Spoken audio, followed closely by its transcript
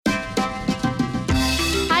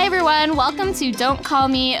everyone. Welcome to Don't Call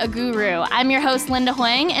Me a Guru. I'm your host, Linda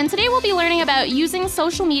Huang, and today we'll be learning about using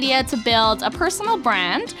social media to build a personal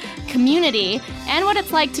brand, community, and what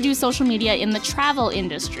it's like to do social media in the travel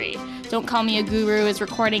industry. Don't Call Me a Guru is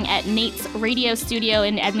recording at Nate's radio studio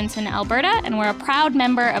in Edmonton, Alberta, and we're a proud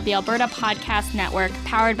member of the Alberta Podcast Network,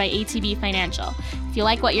 powered by ATB Financial. If you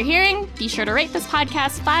like what you're hearing, be sure to rate this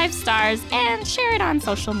podcast 5 stars and share it on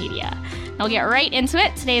social media. Now we'll get right into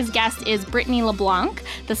it. Today's guest is Brittany LeBlanc,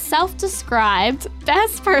 the self-described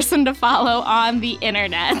best person to follow on the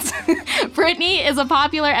internet. Brittany is a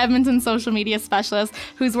popular Edmonton social media specialist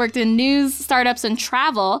who's worked in news, startups, and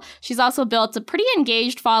travel. She's also built a pretty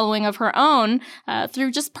engaged following of her own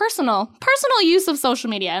through just personal use of social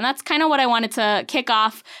media. And that's kind of what I wanted to kick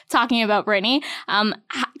off talking about, Brittany.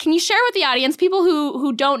 Can you share with the audience, people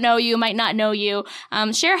who don't know you, might not know you,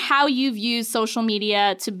 share how you've used social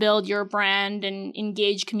media to build your brand and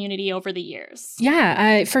engage community over the years?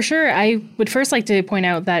 Yeah, for sure. I would first like to point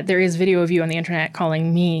out that there is video of you on the internet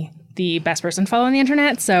calling me the best person to follow on the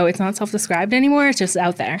internet. So it's not self-described anymore. It's just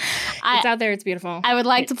out there. It's out there. It's beautiful. I would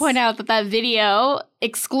like to point out that video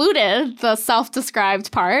excluded the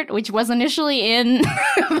self-described part, which was initially in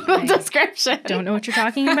the description. Don't know what you're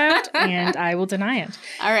talking about, and I will deny it.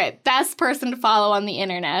 All right. Best person to follow on the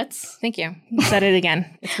internet. Thank you. Said it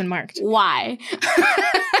again. It's been marked. Why?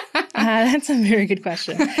 That's a very good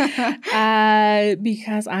question.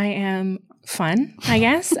 Because I am fun, I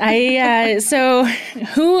guess. So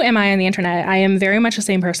who am I on the internet? I am very much the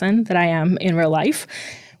same person that I am in real life,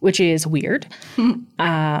 which is weird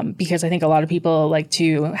because I think a lot of people like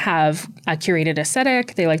to have a curated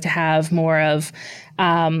aesthetic. They like to have more of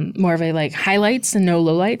a like highlights and no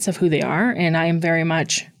lowlights of who they are. And I am very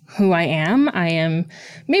much who I am. I am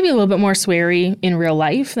maybe a little bit more sweary in real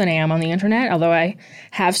life than I am on the internet, although I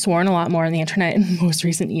have sworn a lot more on the internet in the most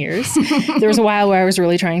recent years. There was a while where I was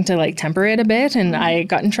really trying to like temper it a bit, and I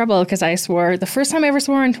got in trouble because I swore, the first time I ever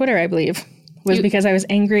swore on Twitter, I believe, was because I was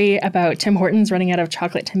angry about Tim Hortons running out of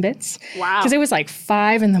chocolate Timbits. Wow. Because it was like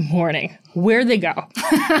 5 a.m. Where'd they go?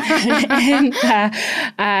 And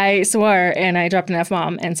I swore and I dropped an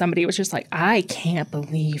F-bomb, and somebody was just like, I can't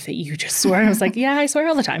believe that you just swore. And I was like, yeah, I swear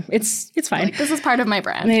all the time. It's fine. Like, this is part of my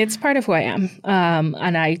brand. It's part of who I am.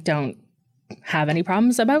 And I don't have any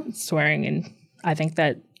problems about swearing. And I think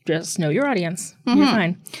that just know your audience. Mm-hmm. You're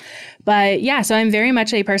fine. But yeah, so I'm very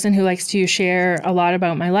much a person who likes to share a lot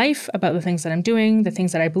about my life, about the things that I'm doing, the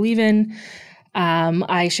things that I believe in.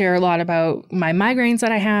 I share a lot about my migraines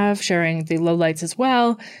that I have, sharing the lowlights as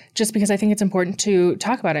well, just because I think it's important to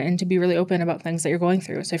talk about it and to be really open about things that you're going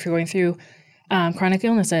through. So if you're going through chronic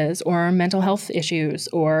illnesses or mental health issues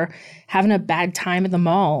or having a bad time at the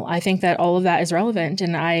mall, I think that all of that is relevant.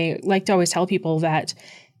 And I like to always tell people that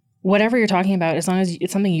whatever you're talking about, as long as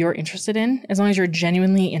it's something you're interested in, as long as you're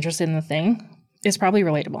genuinely interested in the thing, it's probably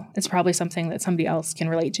relatable. It's probably something that somebody else can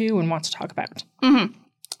relate to and wants to talk about. Mm-hmm.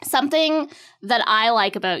 Something that I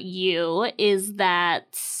like about you is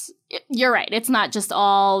that you're right. It's not just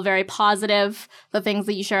all very positive, the things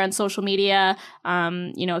that you share on social media.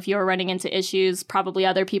 If you're running into issues, probably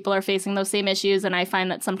other people are facing those same issues. And I find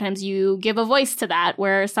that sometimes you give a voice to that,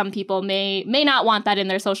 where some people may not want that in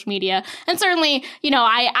their social media. And certainly,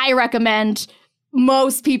 I recommend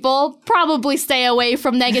most people probably stay away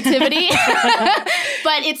from negativity,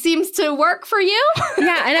 but it seems to work for you.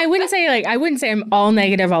 Yeah, and I wouldn't say I'm all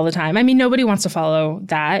negative all the time. I mean, nobody wants to follow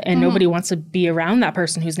that, and nobody wants to be around that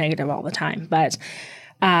person who's negative all the time. But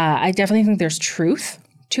I definitely think there's truth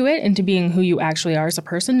to it, and to being who you actually are as a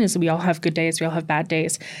person. Is we all have good days, we all have bad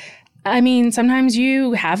days. I mean, sometimes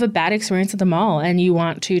you have a bad experience at the mall, and you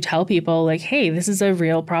want to tell people like, hey, this is a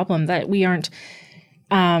real problem, that we aren't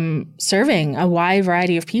serving a wide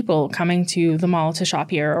variety of people coming to the mall to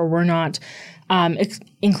shop here, or we're not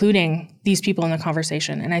including these people in the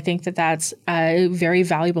conversation. And I think that that's a very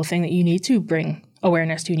valuable thing that you need to bring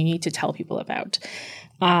awareness to and you need to tell people about.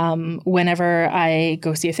 Whenever I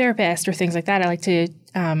go see a therapist or things like that, I like to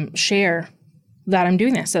share that I'm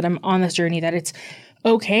doing this, that I'm on this journey, that it's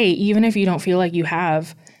okay, even if you don't feel like you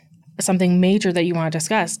have something major that you want to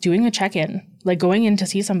discuss, doing a check-in, like going in to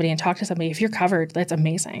see somebody and talk to somebody, if you're covered, that's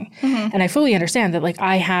amazing. Mm-hmm. And I fully understand that, like,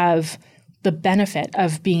 I have the benefit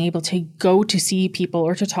of being able to go to see people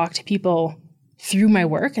or to talk to people through my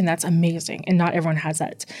work, and that's amazing. And not everyone has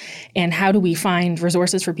that. And how do we find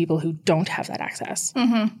resources for people who don't have that access?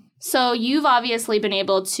 Mm-hmm. So you've obviously been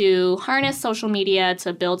able to harness social media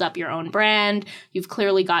to build up your own brand. You've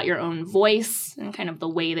clearly got your own voice and kind of the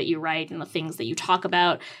way that you write and the things that you talk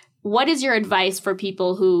about. what is your advice for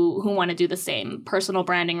people who want to do the same? Personal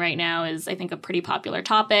branding right now is, I think, a pretty popular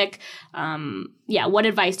topic. What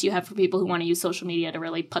advice do you have for people who want to use social media to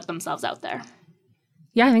really put themselves out there?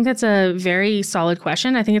 Yeah, I think that's a very solid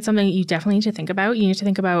question. I think it's something you definitely need to think about. You need to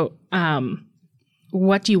think about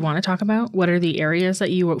what do you want to talk about? What are the areas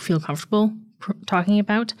that you feel comfortable talking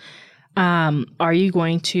about? What are you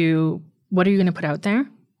going to put out there?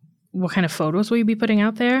 What kind of photos will you be putting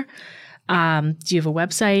out there? Do you have a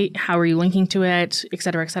website? How are you linking to it, et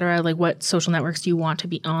cetera, et cetera? Like, what social networks do you want to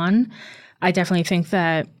be on? I definitely think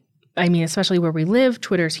that, I mean, especially where we live,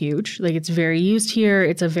 Twitter's huge. Like, it's very used here.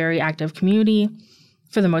 It's a very active community.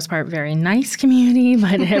 For the most part, very nice community,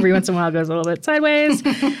 but every once in a while it goes a little bit sideways.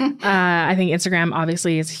 I think Instagram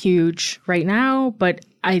obviously is huge right now, but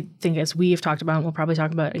I think as we've talked about, and we'll probably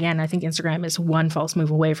talk about it again, I think Instagram is one false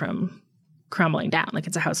move away from crumbling down. Like,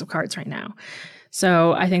 it's a house of cards right now.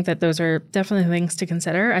 So I think that those are definitely things to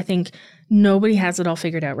consider. I think nobody has it all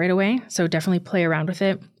figured out right away. So definitely play around with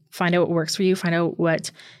it. Find out what works for you. Find out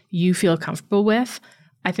what you feel comfortable with.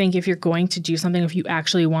 I think if you're going to do something, if you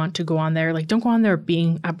actually want to go on there, like, don't go on there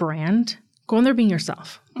being a brand. Go on there being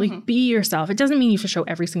yourself. Like, be yourself. It doesn't mean you have to show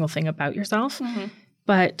every single thing about yourself,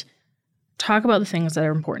 but talk about the things that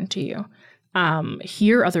are important to you.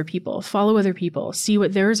 Hear other people. Follow other people. See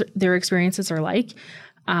what their experiences are like.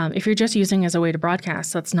 If you're just using it as a way to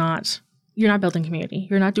broadcast, you're not building community.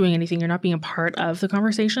 You're not doing anything. You're not being a part of the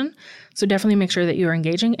conversation. So definitely make sure that you're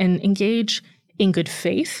engaging, and engage in good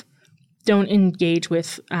faith. Don't engage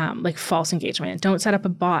with like false engagement. Don't set up a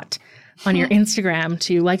bot on your Instagram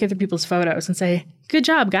to like other people's photos and say, good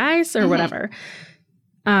job, guys, or whatever.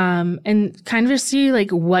 And kind of just see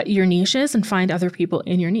like what your niche is and find other people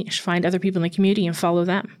in your niche. Find other people in the community and follow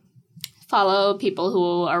them. Follow people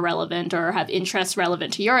who are relevant or have interests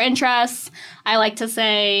relevant to your interests. I like to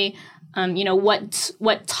say,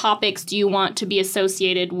 what topics do you want to be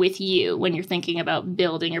associated with you when you're thinking about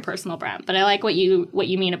building your personal brand? But I like what you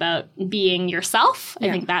mean about being yourself. I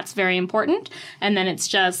think that's very important. And then it's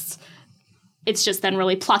just then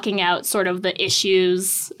really plucking out sort of the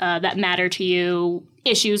issues that matter to you,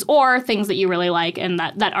 issues or things that you really like and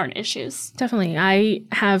that aren't issues. Definitely. I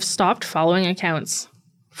have stopped following accounts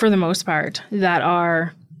for the most part that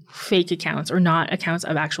are fake accounts or not accounts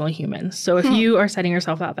of actual humans. So if you are setting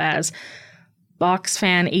yourself up as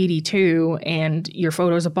BoxFan82 and your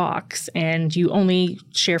photo is a box and you only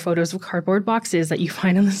share photos of cardboard boxes that you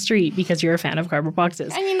find on the street because you're a fan of cardboard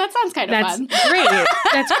boxes. I mean, that sounds kind of fun. That's great.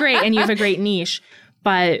 That's great. And you have a great niche.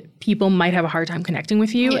 But people might have a hard time connecting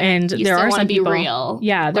with you. And you there still are some people. Real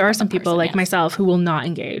there are some people like myself who will not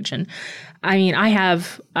engage. And I mean, I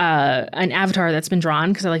have an avatar that's been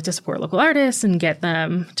drawn because I like to support local artists and get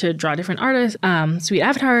them to draw different artists, sweet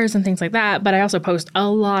avatars and things like that. But I also post a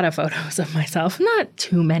lot of photos of myself. Not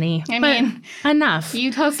too many, but enough.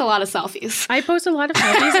 You post a lot of selfies. I post a lot of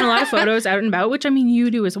selfies and a lot of photos out and about, which I mean, you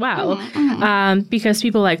do as well. Because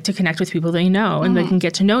people like to connect with people they know and they can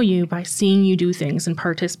get to know you by seeing you do things and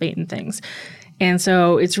participate in things. And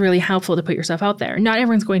so it's really helpful to put yourself out there. Not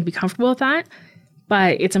everyone's going to be comfortable with that.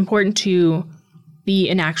 But it's important to be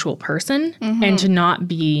an actual person and to not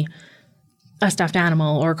be a stuffed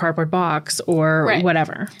animal or a cardboard box or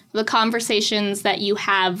whatever. The conversations that you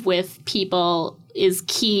have with people is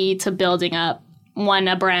key to building up,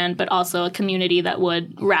 a brand, but also a community that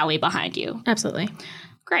would rally behind you. Absolutely.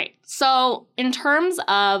 Great. So in terms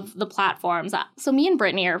of the platforms, so me and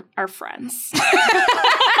Brittany are friends.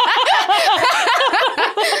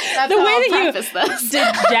 The way that you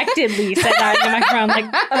dejectedly said that in the microphone,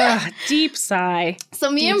 like, deep sigh. So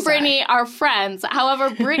me and Brittany are friends. However,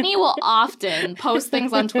 Brittany will often post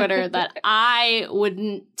things on Twitter that I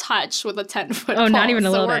wouldn't touch with a 10-foot pole. Oh, not even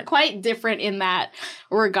a little bit. So we're quite different in that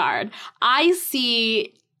regard. I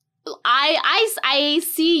see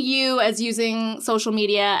you as using social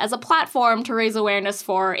media as a platform to raise awareness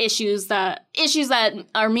for issues that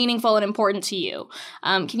are meaningful and important to you.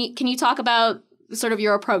 Can you talk about sort of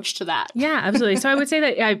your approach to that? Yeah, absolutely. So I would say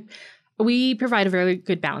that we provide a very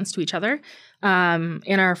good balance to each other.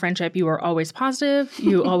 In our friendship, you are always positive.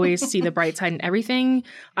 You always see the bright side in everything.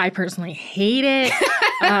 I personally hate it,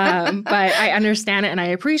 but I understand it and I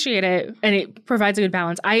appreciate it, and it provides a good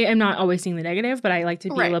balance. I am not always seeing the negative, but I like to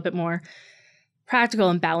be a little bit more practical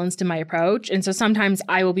and balanced in my approach. And so sometimes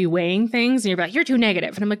I will be weighing things and you're like, you're too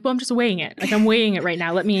negative. And I'm like, well, I'm just weighing it. Like, I'm weighing it right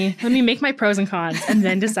now. Let me make my pros and cons and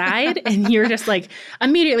then decide. And you're just like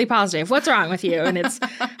immediately positive. What's wrong with you? And it's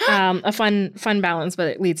a fun balance, but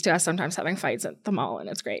it leads to us sometimes having fights at the mall, and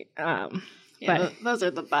it's great. But those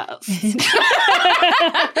are the best.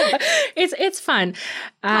 It's fun.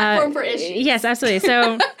 Platform for issues. Yes, absolutely.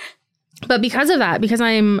 So But because of that, because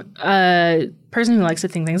I'm a person who likes to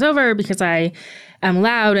think things over, because I am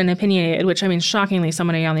loud and opinionated, which, I mean, shockingly,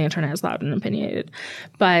 somebody on the internet is loud and opinionated.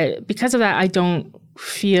 But because of that, I don't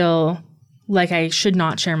feel like I should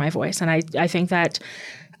not share my voice. And I think that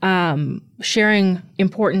sharing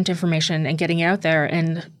important information and getting it out there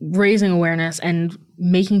and raising awareness and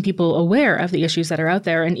making people aware of the issues that are out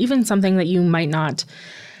there, and even something that you might not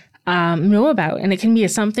know about. And it can be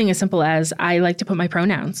something as simple as, I like to put my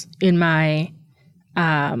pronouns in my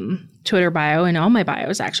Twitter bio, and all my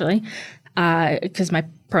bios, actually, because my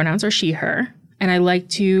pronouns are she, her. And I like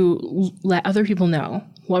to let other people know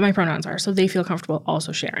what my pronouns are so they feel comfortable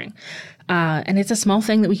also sharing. And it's a small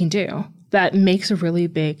thing that we can do that makes a really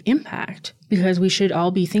big impact, because we should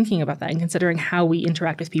all be thinking about that and considering how we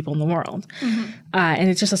interact with people in the world. And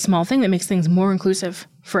it's just a small thing that makes things more inclusive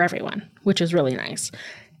for everyone, which is really nice.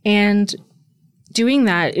 And doing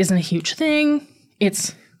that isn't a huge thing.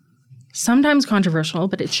 It's sometimes controversial,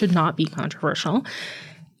 but it should not be controversial.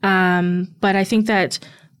 But I think that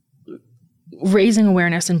raising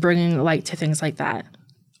awareness and bringing light to things like that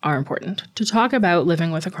are important. To talk about living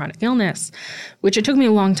with a chronic illness, which it took me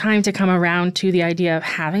a long time to come around to the idea of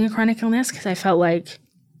having a chronic illness, because I felt like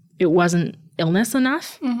it wasn't illness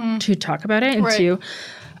enough to talk about it. And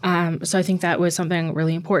so I think that was something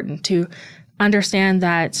really important, to understand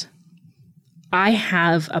that I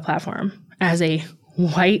have a platform as a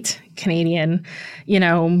white Canadian,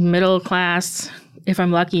 middle class, if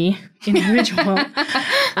I'm lucky, individual.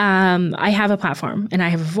 I have a platform and I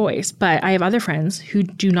have a voice, but I have other friends who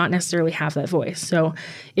do not necessarily have that voice. So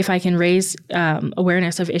if I can raise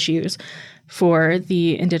awareness of issues for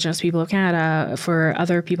the Indigenous people of Canada, for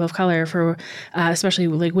other people of color, for especially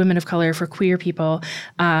like women of color, for queer people,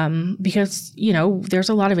 because, there's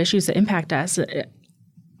a lot of issues that impact us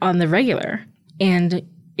on the regular. And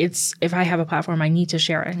if I have a platform, I need to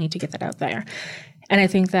share it. I need to get that out there. And I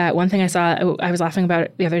think that one thing I was laughing about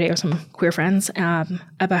it the other day with some queer friends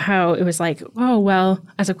about how it was like, oh, well,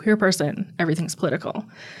 as a queer person, everything's political.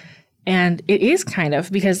 And it is kind of,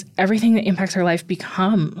 because everything that impacts our life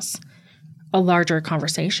becomes a larger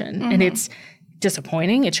conversation. And it's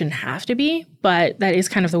disappointing. It shouldn't have to be, but that is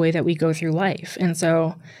kind of the way that we go through life. And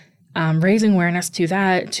so raising awareness to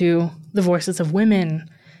that, to the voices of women,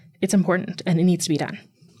 it's important and it needs to be done.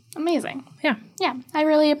 Amazing. Yeah. Yeah. I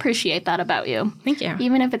really appreciate that about you. Thank you.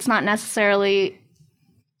 Even if it's not necessarily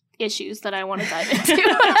issues that I want to dive into.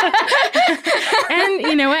 And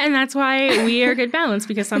you know what? And that's why we are a good balance,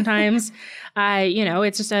 because sometimes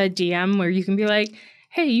it's just a DM where you can be like,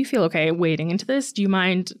 hey, you feel okay wading into this? Do you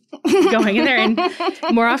mind going in there? And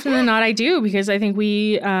more often than not, I do, because I think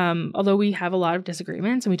we, although we have a lot of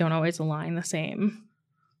disagreements and we don't always align the same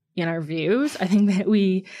in our views, I think that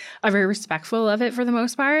we are very respectful of it for the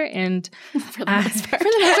most part. And for the most part,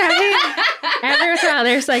 every once in a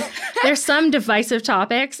while, there's some divisive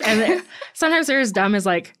topics, and sometimes they're as dumb as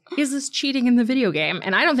like, is this cheating in the video game?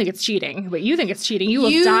 And I don't think it's cheating, but you think it's cheating. You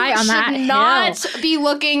will die on that hill. You should not be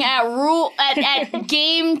looking at at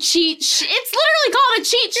game cheat. It's literally called a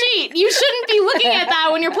cheat sheet. You shouldn't be looking at that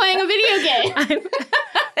when you're playing a video game.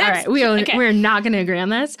 All right, we're not going to agree on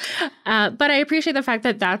this, but I appreciate the fact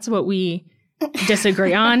that that's what we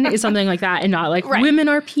disagree on, is something like that, and not like women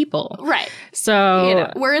are people. Right.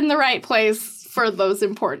 So we're in the right place for those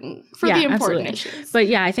important issues. But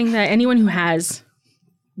yeah, I think that anyone who has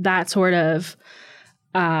that sort of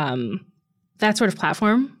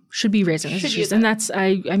platform should be raising those issues. And that's,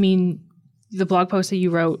 I mean, the blog post that you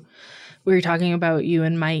wrote, we were talking about you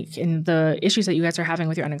and Mike and the issues that you guys are having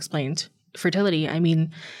with your unexplained fertility. I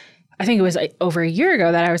mean, I think it was over a year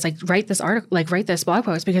ago that I was like, write this blog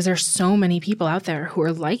post, because there's so many people out there who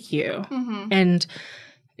are like you. And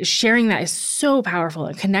sharing that is so powerful.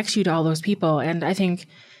 It connects you to all those people. And I think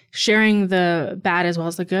sharing the bad as well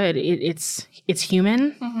as the good, it's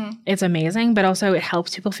human. It's amazing, but also it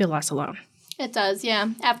helps people feel less alone. It does, yeah.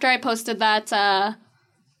 After I posted that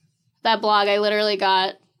blog, I literally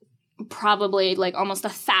got probably like almost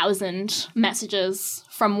 1,000 messages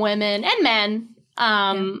from women and men,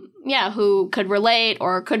 who could relate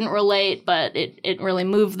or couldn't relate, but it really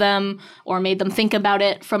moved them or made them think about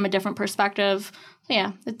it from a different perspective.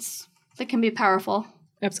 Yeah, it can be powerful.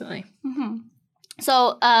 Absolutely.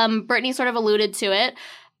 So Brittany sort of alluded to it.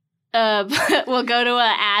 We'll go to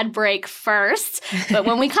an ad break first, but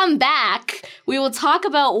when we come back, we will talk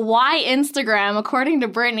about why Instagram, according to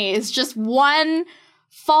Brittany, is just one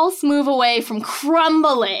false move away from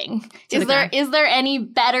crumbling. Is there any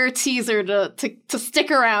better teaser to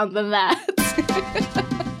stick around than that?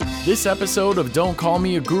 This episode of Don't Call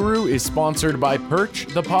Me a Guru is sponsored by Perch,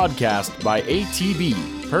 the podcast by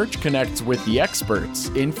ATB. Perch connects with the experts,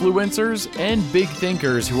 influencers, and big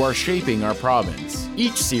thinkers who are shaping our province.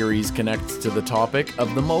 Each series connects to the topic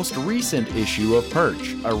of the most recent issue of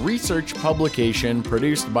Perch, a research publication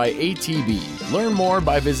produced by ATB. Learn more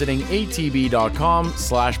by visiting atb.com/perch.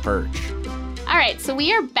 All right, so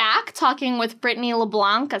we are back talking with Brittany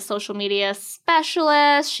LeBlanc, a social media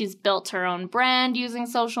specialist. She's built her own brand using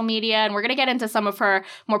social media, and we're going to get into some of her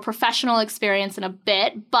more professional experience in a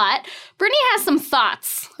bit. But Brittany has some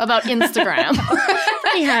thoughts about Instagram.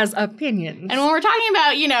 Brittany has opinions. And when we're talking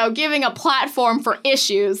about, giving a platform for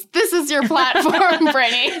issues, this is your platform,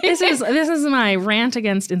 Brittany. This is my rant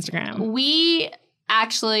against Instagram. We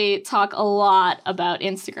actually talk a lot about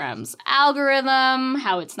Instagram's algorithm,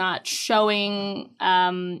 how it's not showing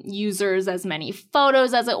users as many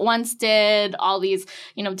photos as it once did, all these,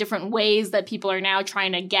 different ways that people are now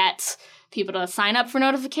trying to get people to sign up for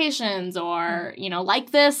notifications or,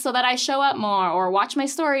 like this so that I show up more, or watch my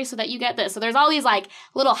story so that you get this. So there's all these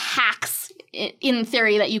little hacks in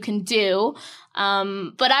theory that you can do.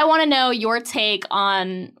 But I want to know your take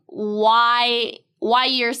on why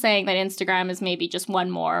you're saying that Instagram is maybe just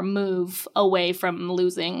one more move away from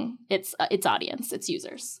losing its audience, its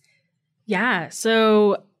users. Yeah.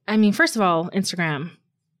 So, first of all, Instagram,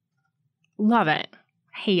 love it.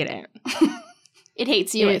 Hate it. It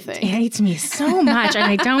hates you, I think. It hates me so much, and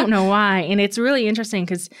I don't know why. And it's really interesting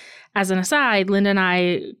because, as an aside, Linda and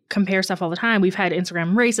I compare stuff all the time. We've had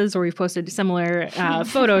Instagram races where we've posted similar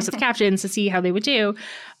photos with captions to see how they would do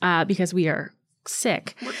because we are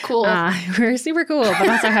sick. We're cool. We're super cool, but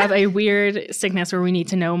also have a weird sickness where we need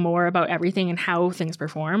to know more about everything and how things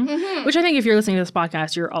perform, which I think if you're listening to this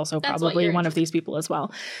podcast, you're also probably one of these people as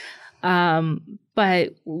well.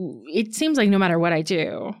 But it seems like no matter what I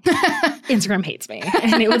do, Instagram hates me.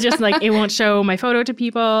 And it will just it won't show my photo to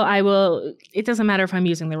people. It doesn't matter if I'm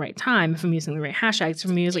using the right time, if I'm using the right hashtags, if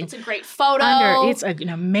I'm using. It's a great photo. It's an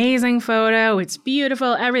amazing photo. It's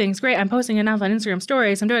beautiful. Everything's great. I'm posting enough on Instagram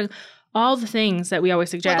stories. I'm doing all the things that we always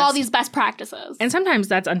suggest. Like all these best practices. And sometimes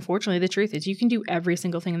that's unfortunately the truth is you can do every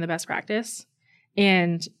single thing in the best practice.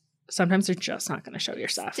 And sometimes they're just not going to show your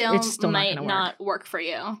stuff. It's still might not work for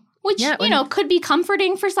you. Which, could be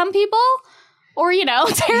comforting for some people. Or,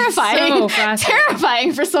 terrifying. So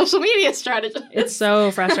terrifying for social media strategists. It's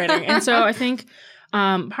so frustrating. And so I think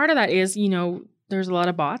part of that is, there's a lot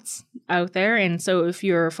of bots out there. And so if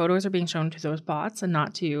your photos are being shown to those bots and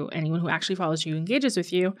not to anyone who actually follows you, engages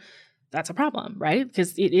with you, that's a problem, right?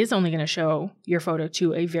 Because it is only going to show your photo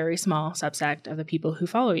to a very small subset of the people who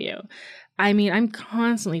follow you. I'm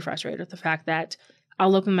constantly frustrated with the fact that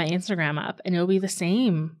I'll open my Instagram up and it'll be the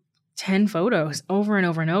same 10 photos over and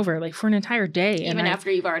over and over, for an entire day. Even after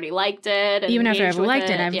you've already liked it. Even after I've liked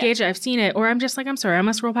it, I've engaged it, I've seen it. Or I'm just I'm sorry, I'm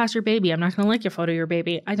going to scroll past your baby. I'm not going to like your photo of your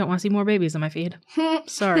baby. I don't want to see more babies on my feed.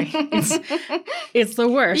 Sorry. It's the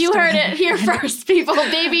worst. You heard it here first, people.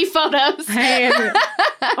 Baby photos. I am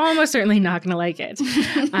almost certainly not going to like it.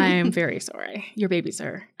 I am very sorry. Your babies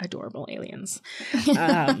are adorable aliens.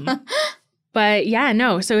 But yeah,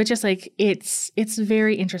 no. So it's just it's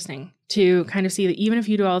very interesting to kind of see that even if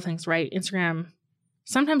you do all the things right, Instagram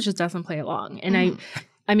sometimes just doesn't play along. And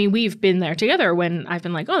we've been there together when I've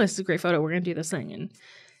been oh, this is a great photo. We're going to do this thing. And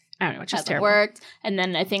I don't know, it's just terrible. Worked. And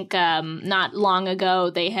then I think not long ago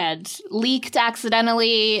they had leaked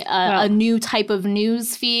accidentally a new type of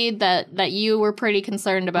news feed that you were pretty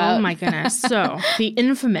concerned about. Oh my goodness. So the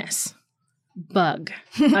infamous bug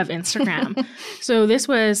of Instagram. So this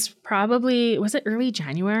was was it early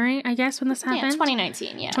January, I guess, when this happened? Yeah,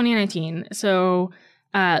 2019, yeah. 2019. So,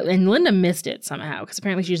 and Linda missed it somehow because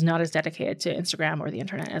apparently she's not as dedicated to Instagram or the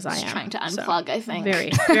internet as I am. She's trying to unplug, I think.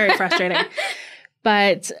 Very, very frustrating.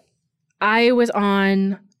 But I was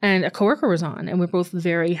on, and a coworker was on, and we're both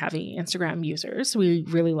very heavy Instagram users. We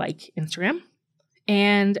really like Instagram.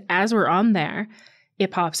 And as we're on there, it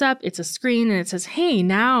pops up, it's a screen, and it says, hey,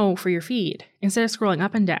 now for your feed. Instead of scrolling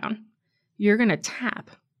up and down, you're going to tap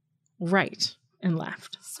right and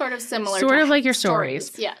left. Sort of similar Sort to of like your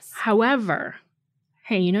stories. Yes. However,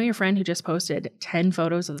 hey, your friend who just posted 10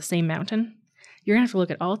 photos of the same mountain? You're going to have to look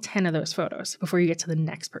at all 10 of those photos before you get to the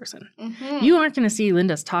next person. Mm-hmm. You aren't going to see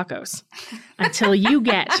Linda's tacos until you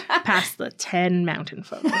get past the 10 mountain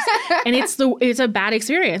photos. And it's a bad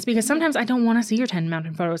experience because sometimes I don't want to see your 10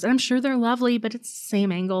 mountain photos. And I'm sure they're lovely, but it's the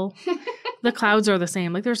same angle. The clouds are the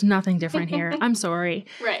same. There's nothing different here. I'm sorry.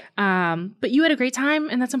 Right. But you had a great time,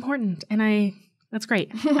 and that's important. And I That's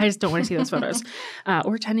great. I just don't want to see those photos.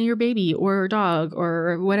 Or tending your baby or dog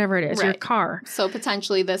or whatever it is, your car. So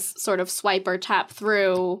potentially this sort of swipe or tap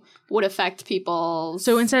through would affect people's...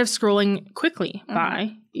 So instead of scrolling quickly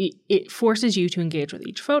by, it forces you to engage with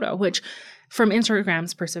each photo, which from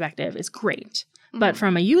Instagram's perspective is great. But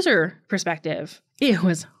from a user perspective, it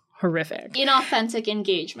was horrific. Inauthentic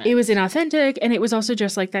engagement. It was inauthentic, and it was also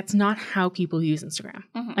just like, that's not how people use Instagram.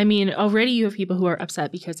 I mean, already you have people who are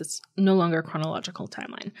upset because it's no longer a chronological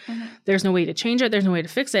timeline. There's no way to change it. There's no way to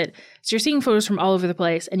fix it. So you're seeing photos from all over the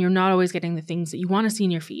place, and you're not always getting the things that you want to see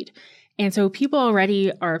in your feed. And so people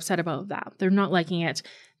already are upset about that. They're not liking it.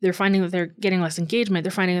 They're finding that they're getting less engagement.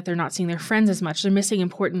 They're finding that they're not seeing their friends as much. They're missing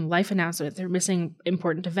important life announcements. They're missing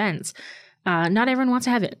important events. Not everyone wants to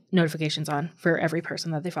have notifications on for every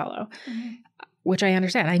person that they follow, which I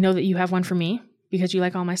understand. I know that you have one for me because you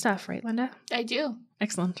like all my stuff, right, Linda? I do.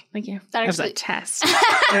 Excellent. Thank you. That was a test.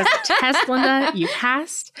 It was a test, Linda. You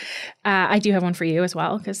passed. I do have one for you as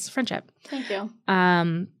well because friendship. Thank you.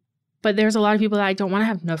 But there's a lot of people that I don't want to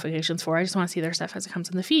have notifications for. I just want to see their stuff as it comes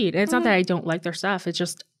in the feed. And it's not that I don't like their stuff. It's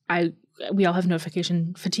just we all have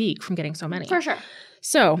notification fatigue from getting so many. For sure.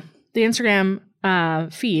 So the Instagram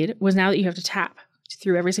feed was now that you have to tap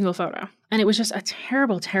through every single photo. And it was just a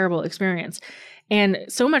terrible, terrible experience. And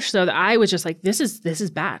so much so that I was just like, this is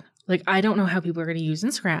bad. Like, I don't know how people are going to use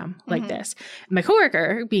Instagram like this. And my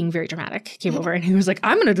coworker, being very dramatic, came over and he was like,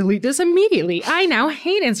 I'm going to delete this immediately. I now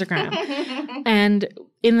hate Instagram. And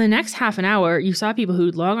in the next half an hour, you saw people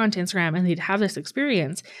who'd log on to Instagram and they'd have this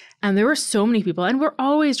experience. And there were so many people, and we're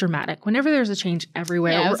always dramatic. Whenever there's a change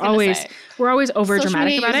everywhere, we're always over dramatic about it.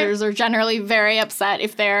 Social media users are generally very upset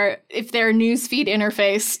if their newsfeed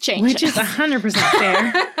interface changes, which is 100%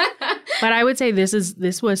 fair. But I would say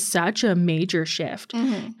this was such a major shift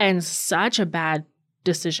and such a bad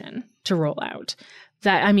decision to roll out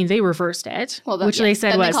that, I mean, they reversed it, which they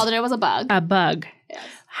said they called it was a bug. A bug. Yes.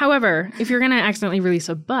 However, if you're going to accidentally release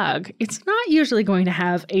a bug, it's not usually going to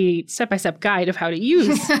have a step-by-step guide of how to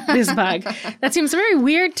use this bug. That seems very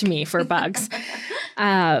weird to me for bugs.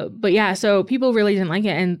 But yeah, so people really didn't like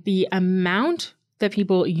it. And the amount that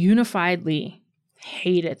people unifiedly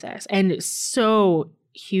hated this, and so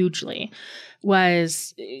hugely,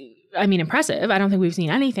 was, I mean, impressive. I don't think we've seen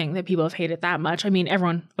anything that people have hated that much. I mean,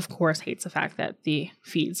 everyone, of course, hates the fact that the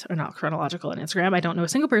feeds are not chronological on Instagram. I don't know a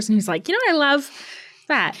single person who's like, I love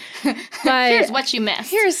that. But here's what you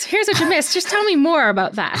missed. Here's what you missed. Just tell me more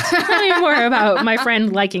about that. Tell me more about my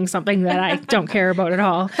friend liking something that I don't care about at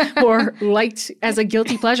all, or liked as a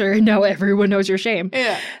guilty pleasure. No, everyone knows your shame.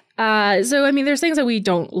 Yeah. So, I mean, there's things that we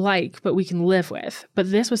don't like, but we can live with.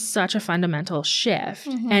 But this was such a fundamental shift.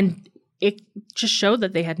 And it just showed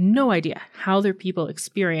that they had no idea how their people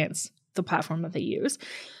experience the platform that they use.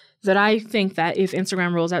 That I think that if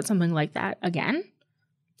Instagram rolls out something like that again,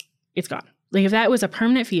 it's gone. Like, if that was a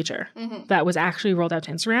permanent feature that was actually rolled out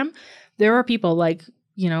to Instagram, there are people like,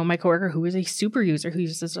 my coworker who is a super user who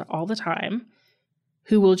uses it all the time,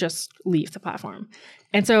 who will just leave the platform.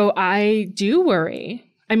 And so I do worry.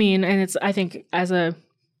 I mean, and I think as a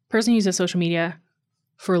person who uses social media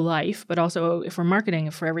for life, but also for marketing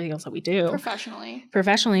and for everything else that we do.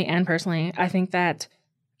 Professionally and personally, I think that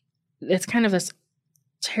it's kind of this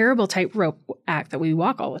terrible tightrope act that we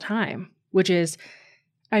walk all the time, which is,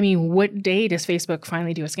 I mean, what day does Facebook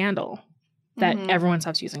finally do a scandal that everyone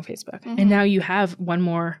stops using Facebook? And now you have one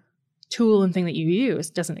more tool and thing that you use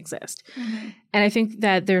doesn't exist. And I think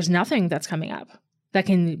that there's nothing that's coming up that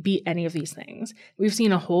can beat any of these things. We've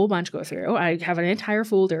seen a whole bunch go through. I have an entire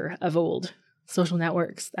folder of old social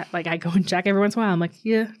networks that, like, I go and check every once in a while. I'm like,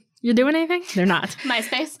 yeah, you doing anything? They're not.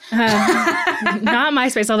 MySpace? Not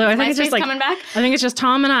MySpace, although I think it's just like, coming back? I think it's just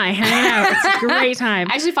Tom and I hanging out. It's a great time.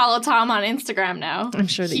 I actually follow Tom on Instagram now. I'm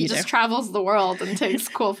sure that he just travels the world and takes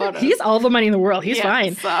cool photos. He's all the money in the world. He's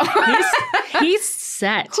fine. So. He's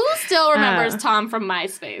set. Who still remembers Tom from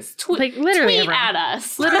MySpace? Like, literally tweet at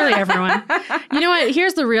us. Literally everyone. You know what?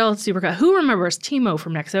 Here's the real supercut. Who remembers Timo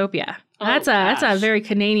from Nexopia? That's a very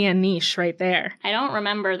Canadian niche right there. I don't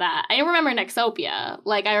remember that. I remember Nexopia.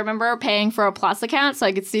 Like, I remember paying for a Plus account so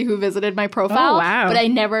I could see who visited my profile. Oh, wow. But I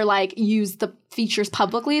never, used the features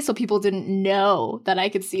publicly so people didn't know that I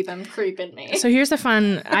could see them creeping me. So here's the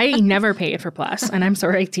fun. I never paid for Plus, and I'm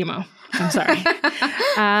sorry, Timo. I'm sorry.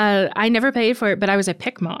 I never paid for it, but I was a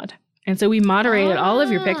pic mod. And so we moderated all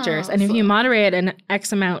of your pictures. And if you moderate an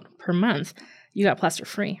X amount per month, you got Plus for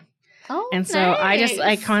free. Oh, and so nice.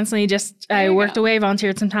 I constantly I worked away,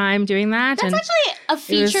 volunteered some time doing that. That's actually a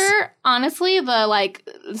feature, honestly, the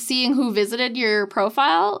seeing who visited your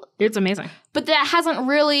profile. It's amazing. but that hasn't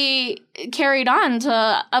really carried on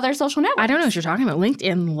to other social networks. I don't know what you're talking about.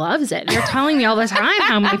 LinkedIn loves it. They're telling me all the time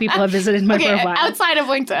how many people have visited my profile. Outside of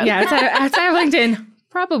LinkedIn. Yeah, outside of LinkedIn,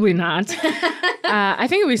 probably not. I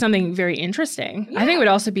think it would be something very interesting. Yeah. I think it would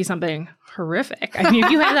also be something horrific. I mean,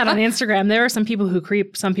 if you have that on Instagram, there are some people who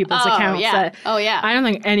creep some people's accounts. Yeah. I don't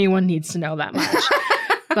think anyone needs to know that much.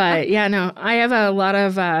 But yeah, no, I have a lot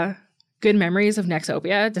of good memories of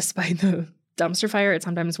Nexopia, despite the dumpster fire it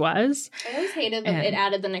sometimes was. I always hated that it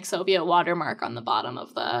added the Nexopia watermark on the bottom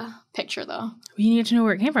of the picture, though. You need to know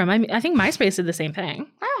where it came from. I mean, I think MySpace did the same thing.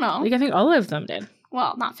 I don't know. Like, I think all of them did.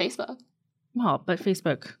 Well, not Facebook. Well, but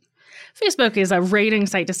Facebook is a rating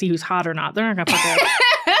site to see who's hot or not. They're not going to put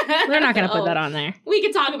that. They're not going to put that on there. We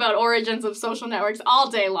could talk about origins of social networks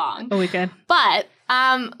all day long. Oh, we could. But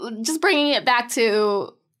just bringing it back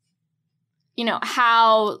to,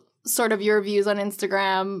 how sort of your views on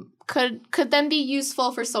Instagram could then be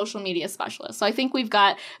useful for social media specialists. So I think we've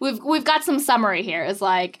got some summary here. Is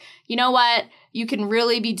like, you know what, you can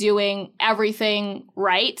really be doing everything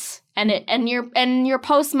right, and your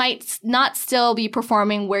post might not still be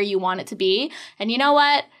performing where you want it to be. And you know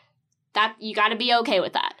what, that you got to be okay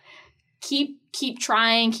with that. Keep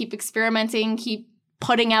trying, keep experimenting, keep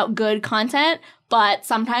putting out good content. But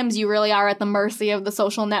sometimes you really are at the mercy of the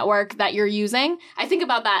social network that you're using. I think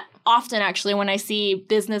about that often, actually, when I see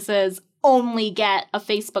businesses only get a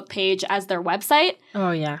Facebook page as their website.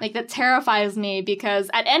 Oh, yeah. Like, that terrifies me because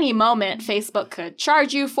at any moment, Facebook could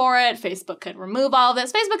charge you for it. Facebook could remove all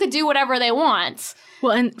this. Facebook could do whatever they want.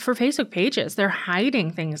 Well, and for Facebook pages, they're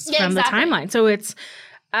hiding things from the timeline. So it's,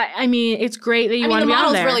 I mean, it's great that you want to be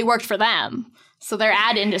on there. The models really worked for them. So their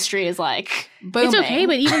ad industry is like booming. It's okay,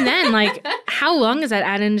 but even then, like, how long is that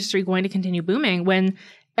ad industry going to continue booming when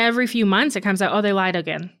every few months it comes out, oh, they lied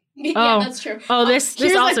again? Yeah, that's true. Oh, this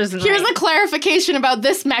also isn't right. Here's a clarification about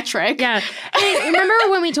this metric. Yeah. Remember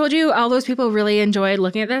when we told you all those people really enjoyed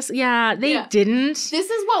looking at this? Yeah, they didn't. This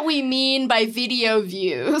is what we mean by video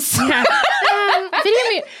views. Yeah.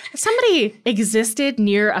 Somebody existed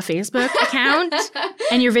near a Facebook account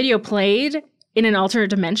and your video played in an alternate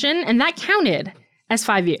dimension, and that counted as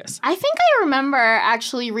 5 views. I think I remember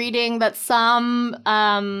actually reading that some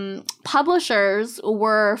publishers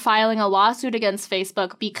were filing a lawsuit against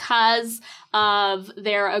Facebook because of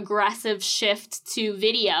their aggressive shift to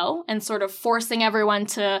video and sort of forcing everyone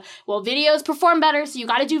to, well, videos perform better, so you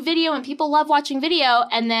got to do video, and people love watching video.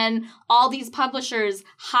 And then all these publishers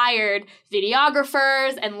hired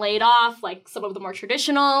videographers and laid off like some of the more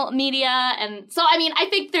traditional media. And so, I mean, I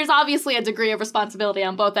think there's obviously a degree of responsibility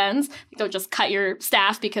on both ends. Don't just cut your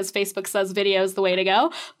staff because Facebook says video is the way to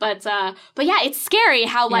go. But yeah, it's scary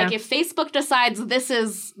how if Facebook decides this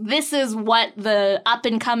is what the up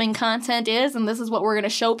and coming content is, and this is what we're going to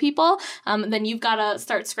show people, then you've got to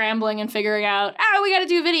start scrambling and figuring out, we got to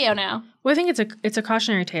do video now. Well, I think it's a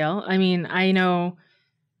cautionary tale. I mean, I know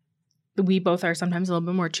we both are sometimes a little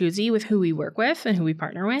bit more choosy with who we work with and who we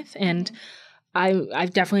partner with. And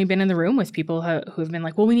I've definitely been in the room with people who have been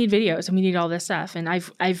like, well, we need videos and we need all this stuff. And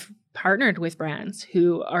I've partnered with brands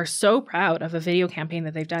who are so proud of a video campaign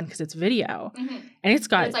that they've done because it's video. Mm-hmm. And it's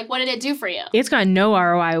like, what did it do for you? It's got no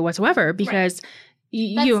ROI whatsoever because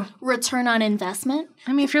That's return on investment.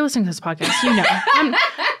 I mean, if you're listening to this podcast, you know,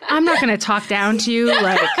 I'm not going to talk down to you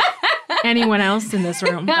like anyone else in this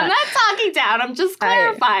room. I'm not talking down. I'm just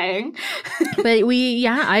clarifying. But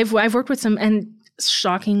I've worked with some and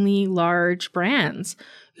shockingly large brands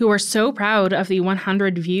who are so proud of the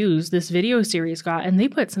 100 views this video series got, and they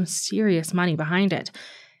put some serious money behind it.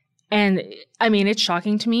 And I mean, it's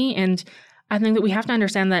shocking to me. And I think that we have to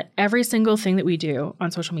understand that every single thing that we do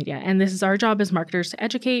on social media, and this is our job as marketers to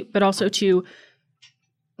educate, but also to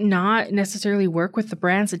not necessarily work with the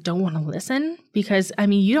brands that don't want to listen, because, I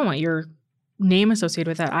mean, you don't want your name associated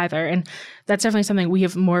with that either. And that's definitely something we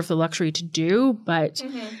have more of the luxury to do, but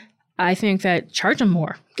I think that charge them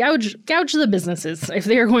more. Gouge the businesses if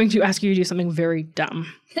they are going to ask you to do something very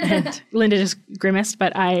dumb. And Linda just grimaced,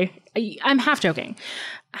 but I'm half joking.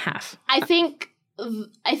 Half. I think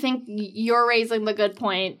you're raising the good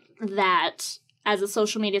point that as a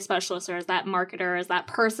social media specialist or as that marketer, as that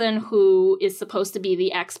person who is supposed to be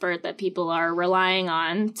the expert that people are relying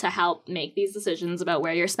on to help make these decisions about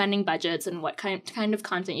where you're spending budgets and what kind of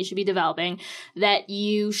content you should be developing, that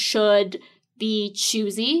you should be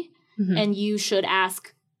choosy and you should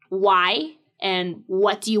ask why and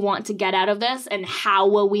what do you want to get out of this and how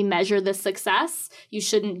will we measure the success. You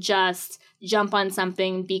shouldn't just jump on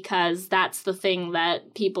something because that's the thing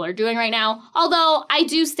that people are doing right now. Although I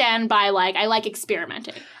do stand by, I like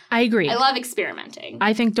experimenting. I agree. I love experimenting.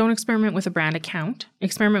 I think don't experiment with a brand account.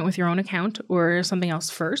 Experiment with your own account or something else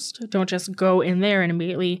first. Don't just go in there and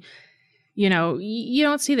immediately, you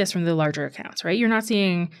don't see this from the larger accounts, right? You're not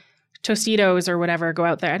seeing Tostitos or whatever go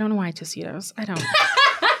out there. I don't know why Tostitos. I don't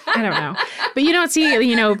know. But you don't see,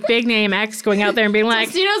 big name X going out there and being like,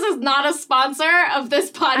 Tostitos is not a sponsor of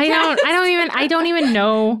this podcast. I don't even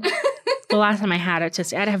know the last time I had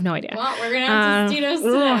it. I have no idea. Well, we're going to have Tostitos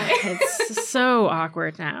today. It's so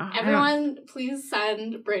awkward now. Everyone, please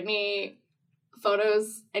send Brittany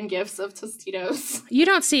photos and gifts of Tostitos. You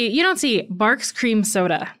don't see Barks cream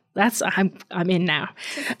soda. That's I'm in now.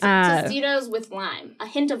 Tostitos with lime, a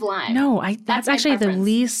hint of lime. No, that's actually the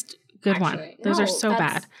least good one. Those are so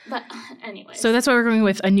bad. But anyway. So that's why we're going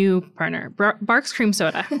with a new partner. Barks cream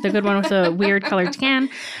soda, the good one with the weird colored can.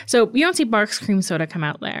 So you don't see Barks cream soda come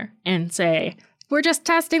out there and say, we're just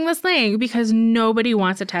testing this thing, because nobody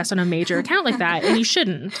wants to test on a major account like that, and you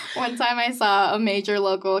shouldn't. One time I saw a major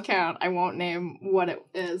local account. I won't name what it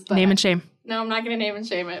is. But name and shame. No, I'm not going to name and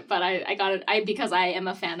shame it, but I got it. Because I am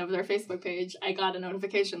a fan of their Facebook page, I got a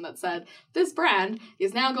notification that said, this brand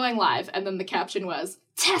is now going live. And then the caption was,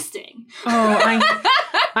 testing. Oh,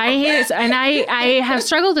 I hate it. And I have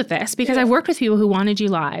struggled with this because I've worked with people who want to do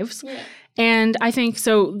lives. Yeah. And I think,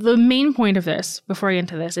 so the main point of this, before I get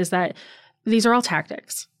into this, is that these are all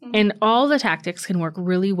tactics. Mm-hmm. And all the tactics can work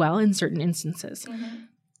really well in certain instances. Mm-hmm.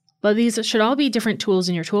 But these should all be different tools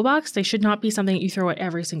in your toolbox. They should not be something that you throw at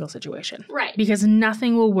every single situation. Right. Because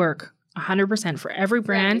nothing will work 100% for every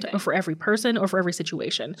brand or for every person or for every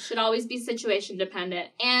situation. Should always be situation dependent,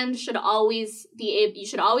 and you should always be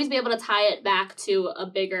able to tie it back to a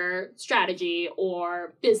bigger strategy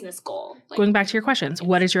or business goal. Going back to your questions, yes.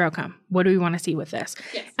 What is your outcome? What do we want to see with this?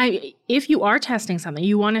 Yes. If you are testing something,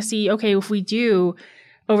 you want to see, okay, if we do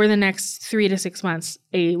over the next 3 to 6 months,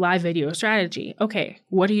 a live video strategy. Okay,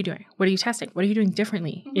 what are you doing? What are you testing? What are you doing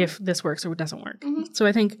differently if this works or doesn't work? Mm-hmm. So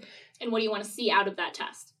I think... And what do you want to see out of that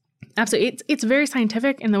test? Absolutely. It's very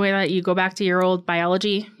scientific in the way that you go back to your old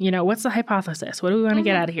biology. What's the hypothesis? What do we want to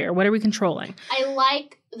get out of here? What are we controlling? I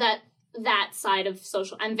like that side of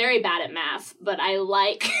social... I'm very bad at math, but I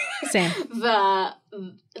like Same. that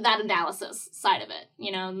analysis side of it.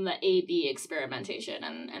 The A/B experimentation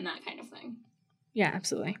and that kind of thing. Yeah,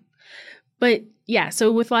 absolutely. But yeah,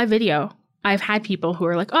 so with live video, I've had people who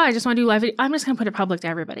are like, oh, I just want to do live video. I'm just going to put it public to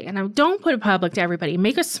everybody. And I don't put it public to everybody.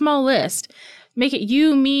 Make a small list. Make it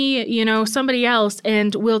you, me, somebody else,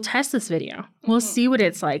 and we'll test this video. We'll see what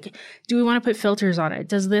it's like. Do we want to put filters on it?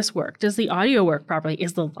 Does this work? Does the audio work properly?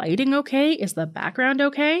 Is the lighting okay? Is the background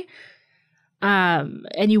okay?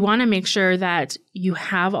 And you want to make sure that you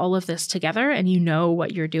have all of this together and you know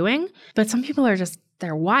what you're doing. But some people are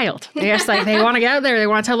they're wild. They're just like, they want to get out there. They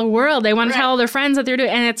want to tell the world. They want to tell all their friends that they're doing,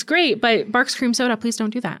 and it's great. But Barks Cream Soda, please don't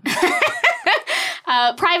do that.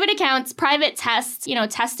 Private accounts, private tests,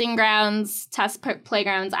 testing grounds, test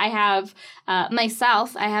playgrounds. I have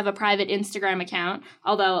myself. I have a private Instagram account.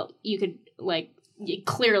 Although you could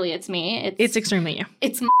clearly it's me. It's extremely you.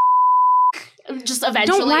 It's just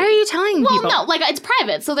eventually. Why are you telling people? Well, no, it's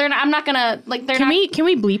private, so I'm not gonna Can we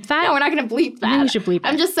bleep that? No, we're not gonna bleep that. I think we should bleep it.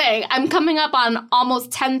 I'm just saying, I'm coming up on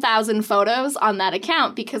almost 10,000 photos on that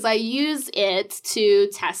account because I use it to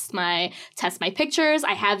test my pictures.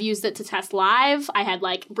 I have used it to test live. I had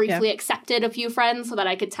briefly accepted a few friends so that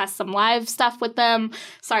I could test some live stuff with them.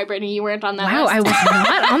 Sorry, Brittany, you weren't on that list. Wow, I was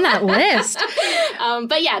not on that list.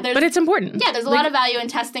 But it's important. Yeah, there's a lot of value in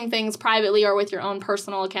testing things privately or with your own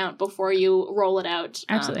personal account before you roll it out.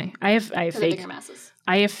 Absolutely. I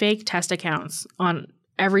have fake test accounts on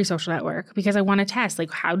every social network because I want to test,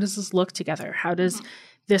 how does this look together? How does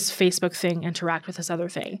this Facebook thing interact with this other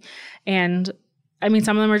thing? And I mean,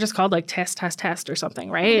 some of them are just called test or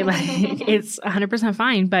something, right? It's 100%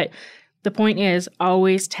 fine. But the point is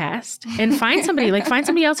always test and find somebody, find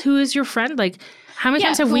somebody else who is your friend. How many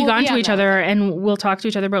times have we gone to each other and we'll talk to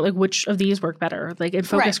each other about which of these work better? In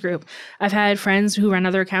focus group, I've had friends who run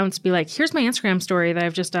other accounts be like, here's my Instagram story that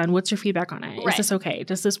I've just done. What's your feedback on it? Right. Is this okay?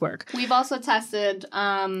 Does this work? We've also tested,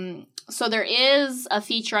 so there is a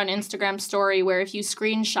feature on Instagram story where if you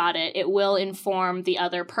screenshot it, it will inform the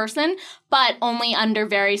other person, but only under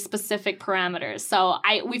very specific parameters. So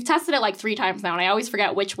we've tested it 3 times now and I always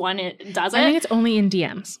forget which one it does it. I think it's only in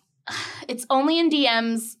DMs. It's only in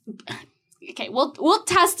DMs. Okay, we'll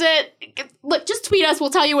test it. Look, just tweet us. We'll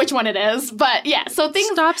tell you which one it is. But yeah, so things...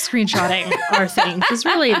 Stop screenshotting our things is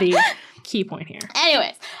really the key point here.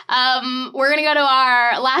 Anyways, we're going to go to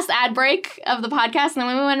our last ad break of the podcast. And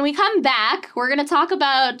then when we come back, we're going to talk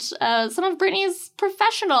about some of Brittany's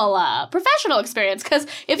professional experience. Because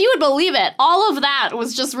if you would believe it, all of that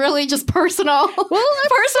was just really just personal. Well,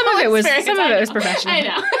 some of it was professional. I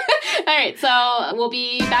know. All right, so we'll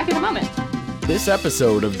be back in a moment. This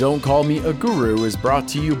episode of Don't Call Me a Guru is brought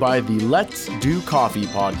to you by the Let's Do Coffee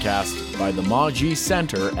podcast by the Maji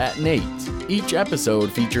Center at NAIT. Each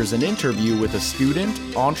episode features an interview with a student,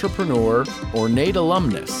 entrepreneur, or NAIT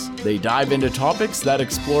alumnus. They dive into topics that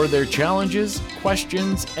explore their challenges,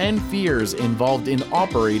 questions, and fears involved in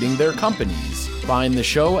operating their companies. Find the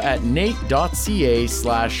show at nait.ca/Maji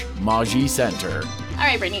Center. All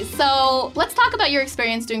right, Brittany, so let's talk about your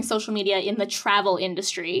experience doing social media in the travel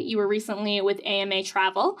industry. You were recently with AMA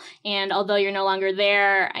Travel, and although you're no longer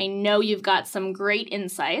there, I know you've got some great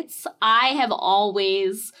insights. I have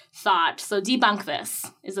always thought, so debunk this.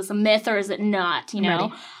 Is this a myth or is it not? You know,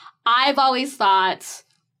 Ready. I've always thought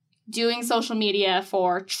doing social media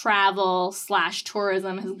for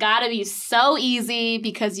travel/tourism has got to be so easy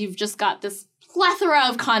because you've just got this plethora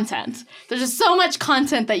of content. There's just so much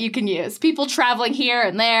content that you can use. People traveling here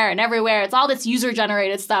and there and everywhere. It's all this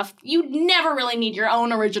user-generated stuff. You never really need your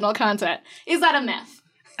own original content. Is that a myth?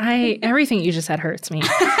 Everything you just said hurts me.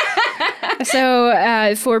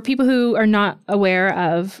 So for people who are not aware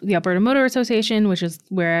of the Alberta Motor Association, which is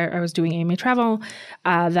where I was doing AMA Travel,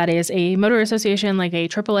 that is a motor association like a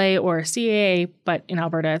AAA or a CAA, but in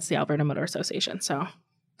Alberta, it's the Alberta Motor Association. So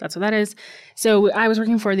that's what that is. So I was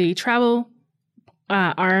working for the travel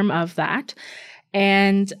arm of that.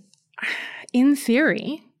 And in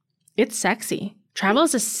theory, it's sexy. Travel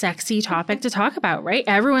is a sexy topic to talk about, right?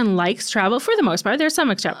 Everyone likes travel for the most part. There's some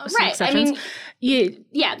exceptions. I mean,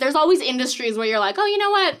 yeah, there's always industries where you're like, oh, you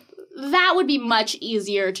know what? That would be much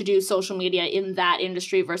easier to do social media in that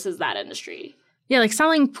industry versus that industry. Yeah, like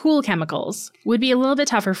selling pool chemicals would be a little bit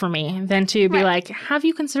tougher for me than to be like, have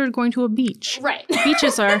you considered going to a beach? Right.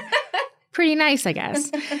 Beaches are pretty nice, I guess.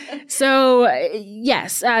 So,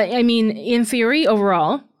 yes, I mean, in theory,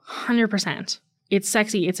 overall, 100%. It's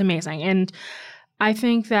sexy. It's amazing. And I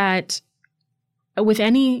think that with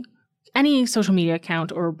any social media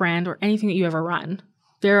account or brand or anything that you ever run,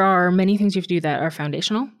 there are many things you have to do that are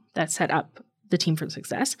foundational, that set up the team for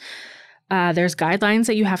success. There's guidelines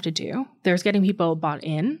that you have to do. There's getting people bought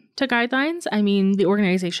in to guidelines. I mean, the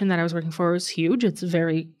organization that I was working for was huge. It's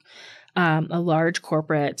very a large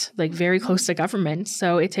corporate, like very close to government.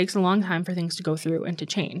 So it takes a long time for things to go through and to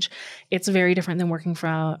change. It's very different than working for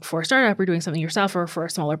a startup or doing something yourself or for a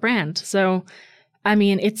smaller brand. So, I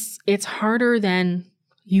mean, it's harder than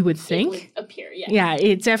you would think. It would appear, yes. Yeah,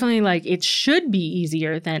 it's definitely like it should be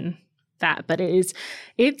easier than that, but it's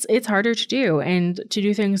harder to do. And to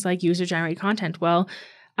do things like user-generated content, well,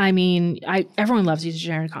 I mean, everyone loves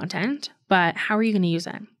user-generated content, but how are you going to use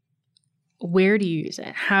it? Where do you use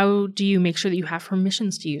it? How do you make sure that you have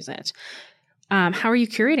permissions to use it? How are you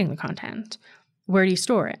curating the content? Where do you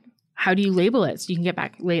store it? How do you label it so you can get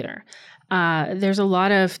back later? There's a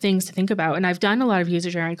lot of things to think about. And I've done a lot of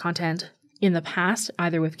user-generated content in the past,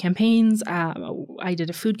 either with campaigns. I did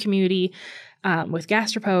a food community with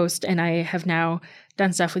Gastropost, and I have now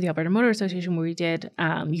done stuff with the Alberta Motor Association where we did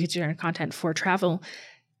user-generated content for travel.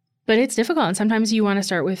 But it's difficult. And sometimes you want to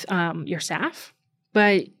start with your staff,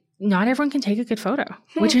 but not everyone can take a good photo,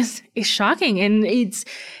 which is shocking. And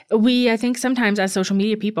I think sometimes as social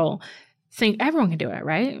media people think everyone can do it,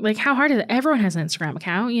 right? Like how hard is it? Everyone has an Instagram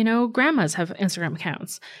account, grandmas have Instagram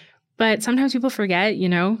accounts. But sometimes people forget,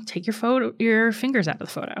 take your fingers out of the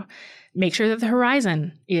photo. Make sure that the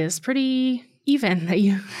horizon is pretty even, that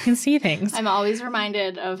you can see things. I'm always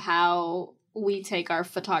reminded of how we take our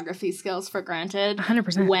photography skills for granted.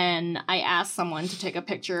 100%. When I ask someone to take a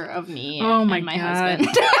picture of me and my God.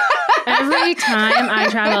 husband. Every time I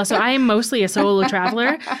travel, so I am mostly a solo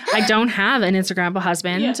traveler. I don't have an Instagrammable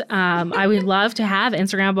husband. Yeah. I would love to have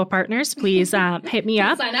Instagrammable partners. Please hit me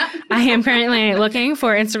up. Sign up. I am currently looking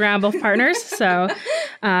for Instagrammable partners, so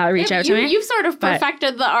reach out to me. You've sort of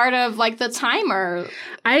perfected the art of like the timer.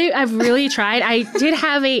 I've really tried. I did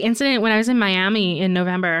have an incident when I was in Miami in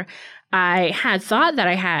November. I had thought that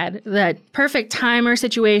I had the perfect timer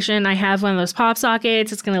situation. I have one of those pop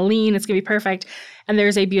sockets. It's going to lean. It's going to be perfect. And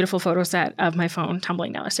there's a beautiful photo set of my phone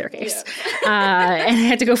tumbling down a staircase. Yeah. And I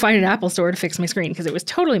had to go find an Apple store to fix my screen because it was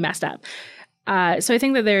totally messed up. So I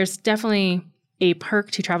think that there's definitely a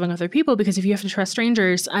perk to traveling with other people, because if you have to trust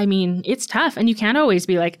strangers, I mean, it's tough. And you can't always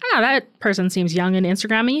be like, that person seems young and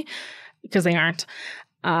Instagram-y, because they aren't.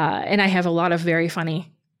 And I have a lot of very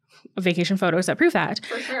funny vacation photos that prove that.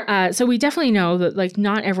 For sure. So we definitely know that like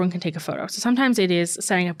not everyone can take a photo. So sometimes it is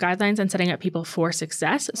setting up guidelines and setting up people for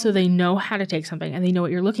success so they know how to take something and they know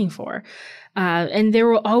what you're looking for. And there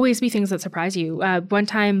will always be things that surprise you. One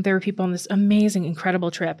time there were people on this amazing,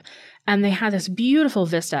 incredible trip and they had this beautiful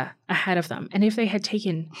vista ahead of them. And if they had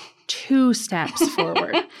taken 2 steps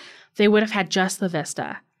forward, they would have had just the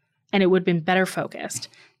vista and it would have been better focused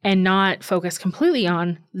and not focused completely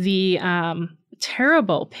on the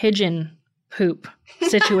terrible pigeon poop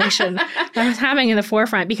situation that was happening in the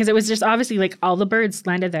forefront because it was just obviously like all the birds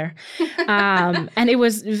landed there. And it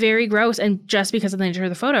was very gross. And just because of the nature of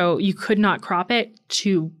the photo, you could not crop it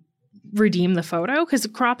to redeem the photo because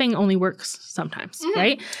cropping only works sometimes,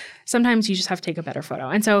 right? Sometimes you just have to take a better photo.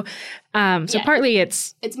 And so, partly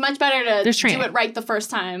it's much better to do it right the first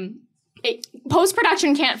time.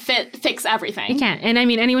 Post-production can't fix everything. It can't. And I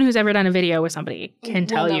mean, anyone who's ever done a video with somebody can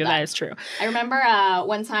tell you that is true. I remember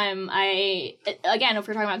one time again, if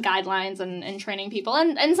we're talking about guidelines and training people,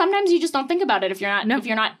 and sometimes you just don't think about it if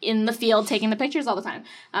you're not in the field taking the pictures all the time.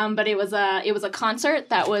 But it was a concert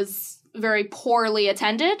that was very poorly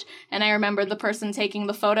attended, and I remember the person taking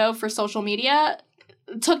the photo for social media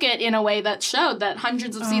took it in a way that showed that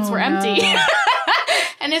hundreds of seats were empty.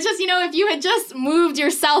 And it's just, if you had just moved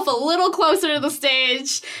yourself a little closer to the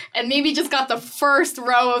stage and maybe just got the first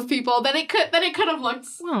row of people, then it could have looked.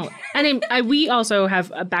 Well, and we also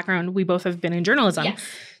have a background. We both have been in journalism. Yes.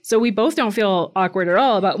 So we both don't feel awkward at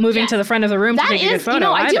all about moving to the front of the room to take a good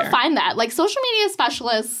photo I do find that. Like, social media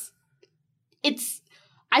specialists,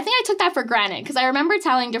 I think I took that for granted because I remember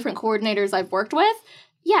telling different coordinators I've worked with,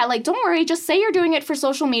 yeah, like, don't worry, just say you're doing it for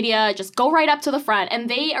social media, just go right up to the front. And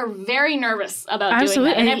they are very nervous about doing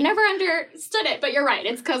that. And I've never understood it, but you're right.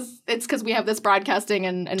 It's because we have this broadcasting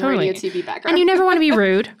and radio TV background. And you never want to be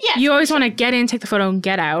rude. Yes, you always want to get in, take the photo, and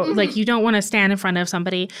get out. Mm-hmm. Like, you don't want to stand in front of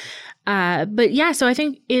somebody. But yeah, so I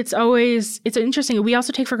think it's interesting. We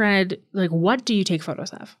also take for granted, like, what do you take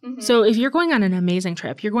photos of? Mm-hmm. So if you're going on an amazing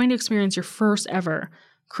trip, you're going to experience your first ever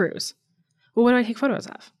cruise. Well, what do I take photos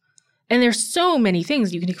of? And there's so many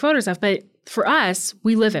things you can take photos of, but for us,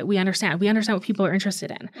 we live it. We understand. We understand what people are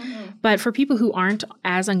interested in. Mm-hmm. But for people who aren't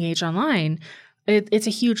as engaged online, it's a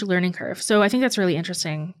huge learning curve. So I think that's really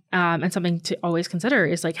interesting and something to always consider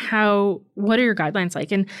is like what are your guidelines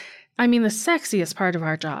like? And I mean, the sexiest part of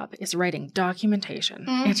our job is writing documentation.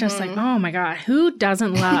 Mm-hmm. It's just like, oh my God, who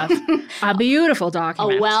doesn't love a beautiful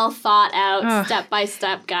document? A well thought out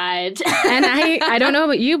step-by-step guide. And I don't know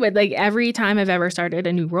about you, but like every time I've ever started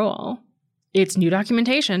a new role, it's new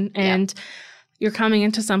documentation and you're coming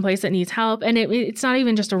into some place that needs help. And it's not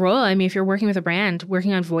even just a role. I mean, if you're working with a brand,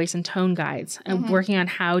 working on voice and tone guides and working on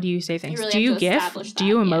how do you say things. Really do you GIF? Do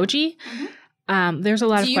you emoji? Yeah. Mm-hmm. There's a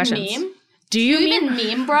lot of questions. Do you meme? Do you even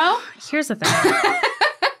meme, bro? Here's the thing.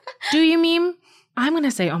 Do you meme? I'm going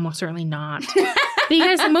to say almost certainly not.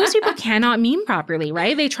 Because most people cannot meme properly,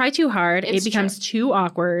 right? They try too hard. It becomes too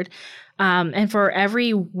awkward. And for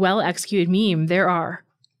every well-executed meme,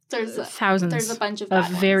 there's thousands. There's a bunch of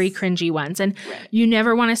very cringy ones. And you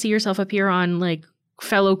never want to see yourself appear on like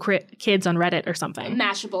fellow kids on Reddit or something.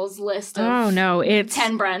 Mashable's list of it's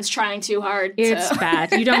 10 brands trying too hard. It's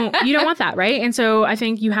bad. You don't want that, right? And so I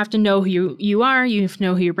think you have to know who you are, you have to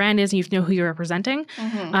know who your brand is, and you have to know who you're representing.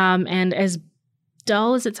 Mm-hmm. And as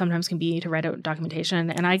dull as it sometimes can be to write out documentation,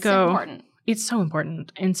 and it's so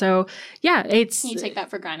important. And so, yeah, you take that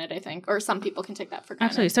for granted, I think, or some people can take that for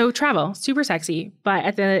granted. Absolutely. So travel, super sexy, but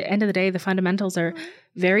at the end of the day, the fundamentals are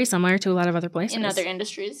very similar to a lot of other places. In other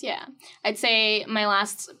industries, yeah. I'd say my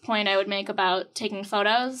last point I would make about taking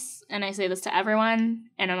photos, and I say this to everyone,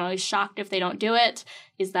 and I'm always shocked if they don't do it,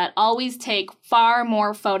 is that always take far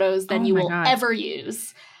more photos than you will ever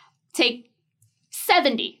use. Take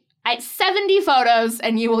 70 photos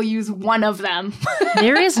and you will use one of them.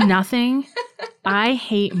 There is nothing I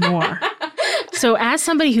hate more. So as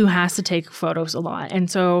somebody who has to take photos a lot, and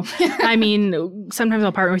so, I mean, sometimes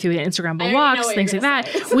I'll partner with you with Instagram walks, things like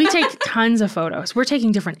that. We take tons of photos. We're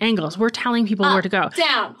taking different angles. We're telling people where to go.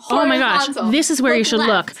 Down, oh my gosh, this is where you should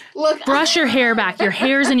look. Brush your hair back. Your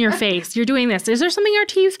hair's in your face. You're doing this. Is there something in your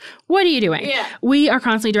teeth? What are you doing? Yeah. We are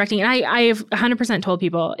constantly directing. And I have 100% told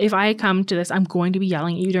people, if I come to this, I'm going to be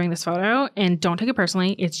yelling at you during this photo, and don't take it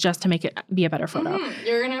personally. It's just to make it be a better photo. Mm-hmm.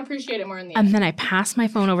 You're going to appreciate it more in the end. And then I pass my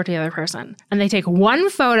phone over to the other person, and they take one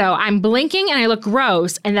photo. I'm blinking and I look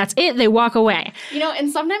gross, and that's it. They walk away.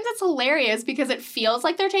 And sometimes it's hilarious because it feels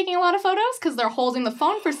like they're taking a lot of photos because they're holding the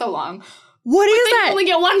phone for so long. What is that? They only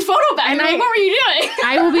get one photo back. And what were you doing?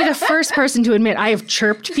 I will be the first person to admit I have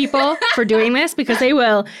chirped people for doing this because they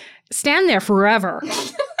will stand there forever.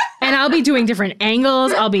 And I'll be doing different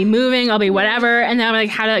angles. I'll be moving. I'll be whatever. And then I'm like,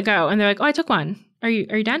 how did it go? And they're like, oh, I took one. Are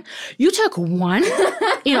you done? You took one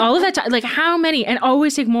in all of that time? Like how many? And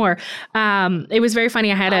always take more. It was very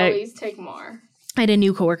funny. Always take more. I had a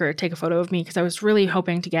new coworker take a photo of me because I was really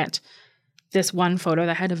hoping to get this one photo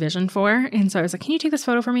that I had a vision for. And so I was like, can you take this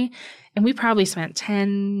photo for me? And we probably spent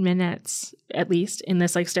 10 minutes at least in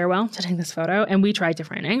this like stairwell to take this photo. And we tried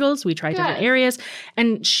different angles. We tried different areas.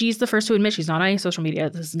 And she's the first to admit she's not on any social media.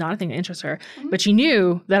 This is not a thing that interests her. But she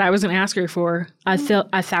knew that I was going to ask her for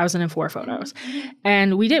 1,004 photos.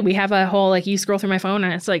 And we did. We have a whole, like you scroll through my phone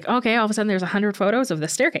and it's like, okay, all of a sudden there's 100 photos of the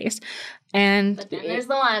staircase. And but then there's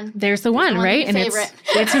the one. There's the one, right? And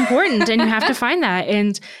it's important and you have to find that.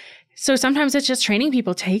 And so sometimes it's just training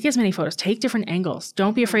people. Take as many photos. Take different angles.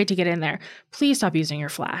 Don't be afraid to get in there. Please stop using your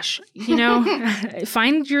flash.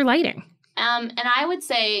 Find your lighting. And I would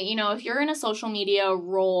say, if you're in a social media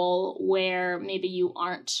role where maybe you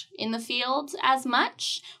aren't in the field as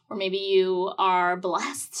much, or maybe you are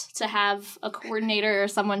blessed to have a coordinator or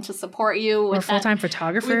someone to support you with or a full-time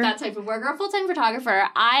photographer. With that type of work, or a full-time photographer,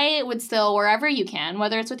 I would still, wherever you can,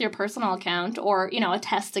 whether it's with your personal account or, a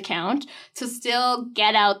test account, to still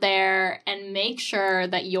get out there and make sure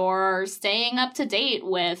that you're staying up to date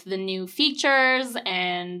with the new features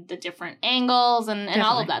and the different angles and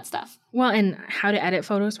all of that stuff. Well, and how to edit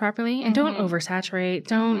photos properly. And don't oversaturate.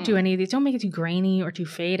 Don't do any of these. Don't make it too grainy or too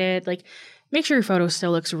faded. Like, make sure your photo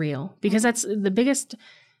still looks real. Because that's the biggest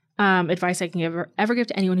advice I can ever give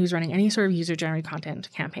to anyone who's running any sort of user-generated content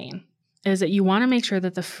campaign, is that you want to make sure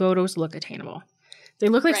that the photos look attainable. They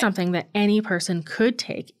look like something that any person could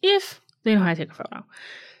take if they know how to take a photo. Right.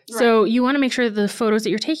 So you want to make sure that the photos that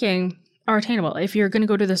you're taking are attainable. If you're going to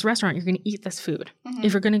go to this restaurant, you're going to eat this food.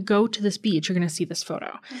 If you're going to go to this beach, you're going to see this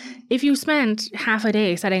photo. If you spend half a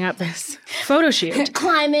day setting up this photo shoot,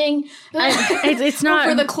 climbing, it's not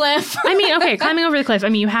over the cliff. I mean, okay, climbing over the cliff. I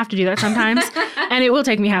mean, you have to do that sometimes, and it will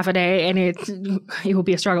take me half a day, and it will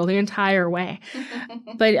be a struggle the entire way.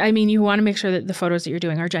 But I mean, you want to make sure that the photos that you're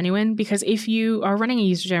doing are genuine, because if you are running a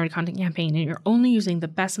user-generated content campaign and you're only using the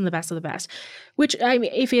best and the best of the best, which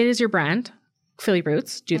if it is your brand, fill your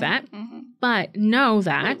boots, do that. But know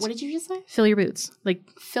that. Wait, what did you just say? Fill your boots. Like,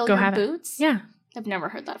 fill go your have boots? It. Yeah. I've never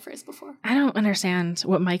heard that phrase before. I don't understand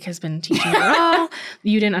what Mike has been teaching you at all.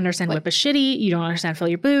 You didn't understand whip a shitty. You don't understand fill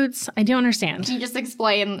your boots. I don't understand. Can you just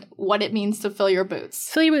explain what it means to fill your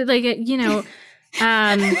boots? Fill your boots, like,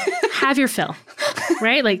 have your fill,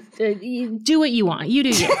 right? Like, do what you want. You do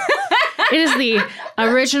you. It is the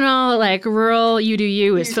original, like, rural you do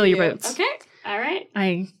you is fill your boots. Okay. All right.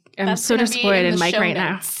 I'm so disappointed in Mike right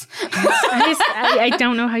now. I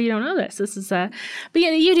don't know how you don't know this. This is but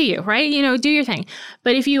yeah, you do you, right? Do your thing.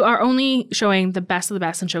 But if you are only showing the best of the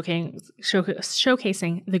best and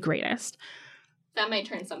showcasing the greatest, that might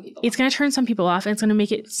turn some people off. It's going to turn some people off, and it's going to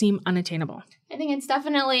make it seem unattainable. I think it's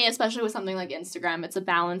definitely, especially with something like Instagram, it's a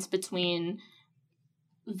balance between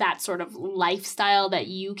that sort of lifestyle that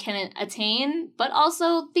you can attain, but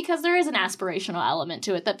also because there is an aspirational element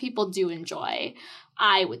to it that people do enjoy,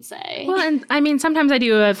 I would say. Well, and I mean, sometimes I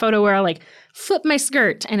do a photo where I'll like flip my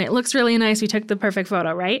skirt and it looks really nice. We took the perfect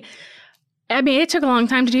photo, right? I mean, it took a long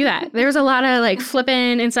time to do that. There's a lot of like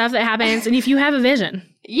flipping and stuff that happens. And if you have a vision,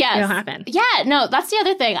 it'll happen. Yeah, no, that's the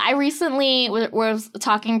other thing. I recently was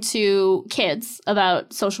talking to kids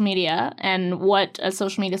about social media and what a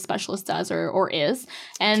social media specialist does or is.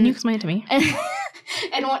 And can you explain it to me?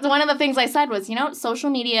 And one of the things I said was, social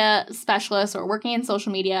media specialists or working in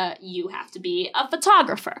social media, you have to be a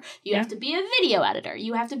photographer. You have to be a video editor.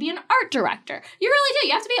 You have to be an art director. You really do.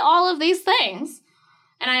 You have to be all of these things.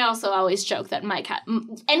 And I also always joke that Mike had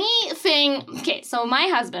anything. Okay, so my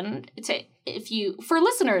husband, for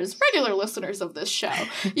listeners, regular listeners of this show,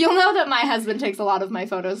 you'll know that my husband takes a lot of my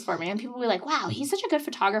photos for me. And people will be like, wow, he's such a good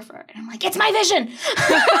photographer. And I'm like, it's my vision.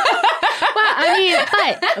 Well, I mean,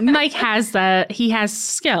 but Mike has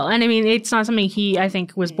skill. And I mean, it's not something I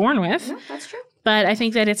think, was born with. No, that's true. But I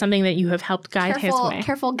think that it's something that you have helped guide his way.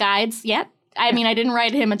 Careful guides, yep. I mean, I didn't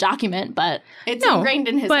write him a document, but it's ingrained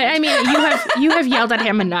in his But head. I mean, you have yelled at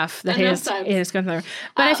him enough that it is going through.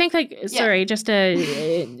 But I think, like, sorry, just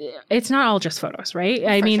it's not all just photos, right?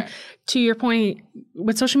 I mean, to your point,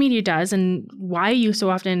 what social media does and why you so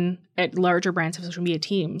often at larger brands have social media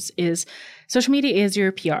teams is social media is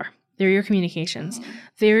your PR. They're your communications. Mm-hmm.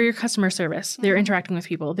 They're your customer service. Mm-hmm. They're interacting with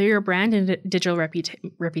people. They're your brand and digital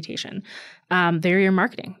reputation. They're your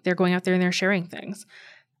marketing. They're going out there and they're sharing things.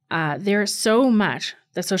 There's so much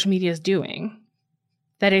that social media is doing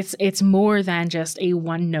that it's more than just a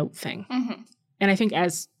one-note thing. Mm-hmm. And I think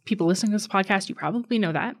as people listening to this podcast, you probably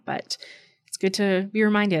know that, but good to be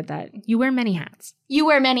reminded that you wear many hats. You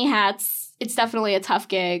wear many hats. It's definitely a tough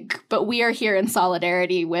gig, but we are here in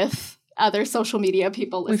solidarity with other social media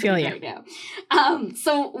people listening right now.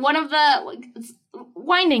 So one of the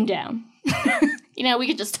winding down. We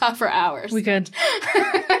could just talk for hours. We could.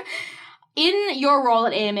 In your role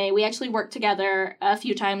at AMA, we actually worked together a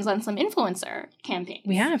few times on some influencer campaigns.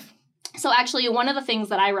 We have. So actually, one of the things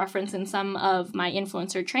that I reference in some of my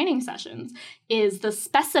influencer training sessions is the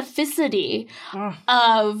specificity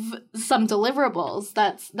of some deliverables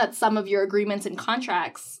that some of your agreements and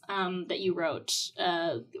contracts that you wrote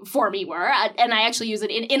for me were. And I actually use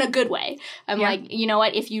it in a good way. I'm like, you know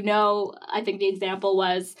what? If I think the example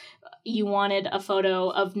was you wanted a photo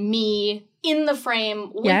of me in the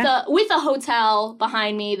frame with a hotel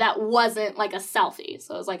behind me that wasn't like a selfie.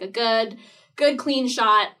 So it was like a good clean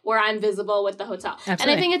shot where I'm visible with the hotel. Absolutely.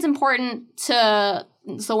 And I think it's important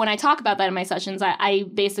so when I talk about that in my sessions, I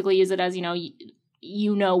basically use it as,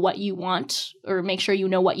 you know what you want, or make sure you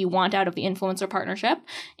know what you want out of the influencer partnership.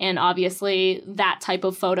 And obviously that type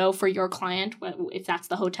of photo for your client, if that's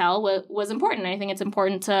the hotel, was important. I think it's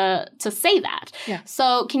important to say that. Yeah.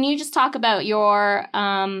 So can you just talk about your,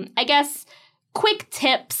 quick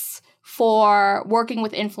tips for working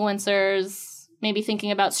with influencers, maybe thinking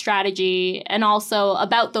about strategy, and also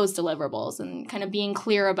about those deliverables and kind of being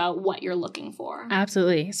clear about what you're looking for?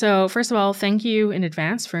 Absolutely. So first of all, thank you in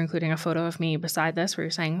advance for including a photo of me beside this where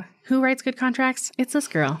you're saying, who writes good contracts? It's this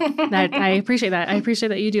girl. I appreciate that. I appreciate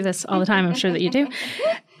that you do this all the time. I'm sure that you do.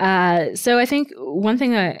 So I think one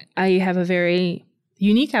thing that I have a very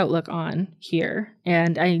unique outlook on here,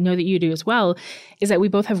 and I know that you do as well, is that we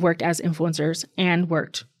both have worked as influencers and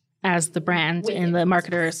worked as the brand and the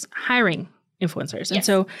marketers hiring influencers. And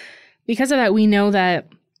so because of that, we know that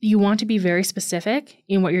you want to be very specific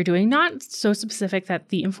in what you're doing, not so specific that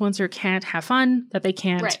the influencer can't have fun, that they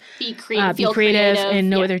can't be creative and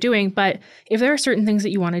know what they're doing. But if there are certain things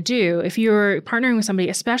that you want to do, if you're partnering with somebody,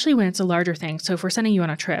 especially when it's a larger thing, so if we're sending you on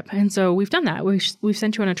a trip, and so we've done that, we've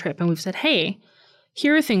sent you on a trip and we've said, hey,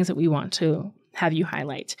 here are things that we want to have you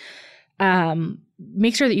highlight.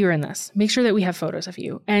 Make sure that you're in this. Make sure that we have photos of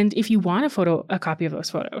you. And if you want a copy of those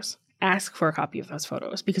photos, ask for a copy of those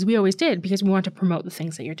photos, because we always did, because we want to promote the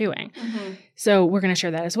things that you're doing. Mm-hmm. So we're going to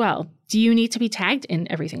share that as well. Do you need to be tagged in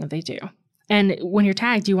everything that they do? And when you're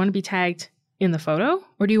tagged, do you want to be tagged in the photo,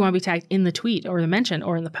 or do you want to be tagged in the tweet or the mention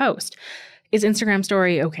or in the post? Is Instagram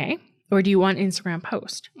story okay? Or do you want Instagram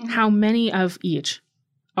post? Mm-hmm. How many of each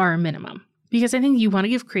are a minimum? Because I think you want to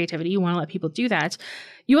give creativity. You want to let people do that.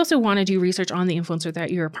 You also want to do research on the influencer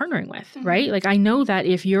that you're partnering with, mm-hmm. right? Like, I know that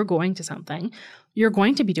if you're going to something, you're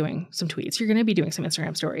going to be doing some tweets. You're going to be doing some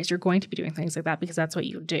Instagram stories. You're going to be doing things like that because that's what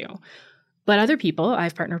you do. But other people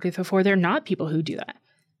I've partnered with before, they're not people who do that.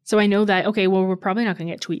 So I know that, okay, well, we're probably not going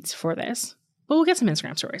to get tweets for this, but we'll get some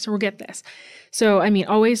Instagram stories or we'll get this. So, I mean,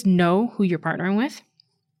 always know who you're partnering with.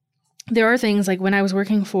 There are things like when I was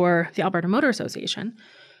working for the Alberta Motor Association,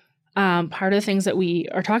 part of the things that we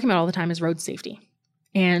are talking about all the time is road safety.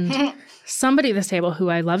 And somebody at this table who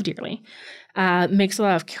I love dearly makes a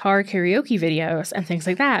lot of car karaoke videos and things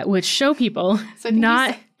like that, which show people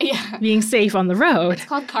not being safe on the road. It's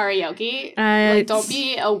called karaoke. Don't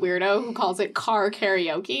be a weirdo who calls it car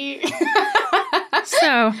karaoke.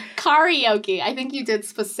 So karaoke. I think you did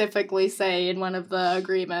specifically say in one of the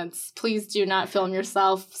agreements, please do not film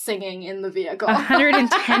yourself singing in the vehicle.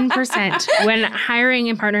 110%. When hiring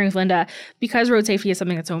and partnering with Linda, because road safety is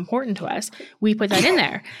something that's so important to us, we put that in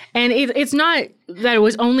there. And it's not that it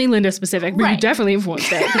was only Linda specific, but you definitely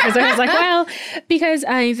influenced it. Because I was like, well, because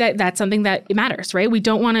that's something that matters, right? We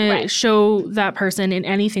don't want to show that person in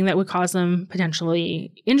anything that would cause them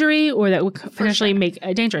potentially injury or that would potentially make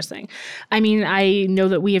a dangerous thing. I mean, I know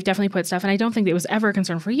that we have definitely put stuff, and I don't think it was ever a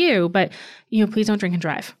concern for you, but, please don't drink and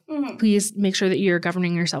drive. Mm-hmm. Please make sure that you're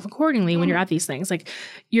governing yourself accordingly when you're at these things. Like,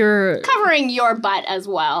 you're covering your butt as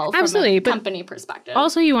well. Absolutely. From a company perspective.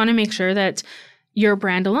 Also, you want to make sure that your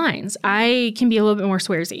brand aligns. I can be a little bit more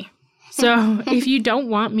swearsy. So if you don't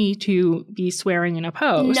want me to be swearing in a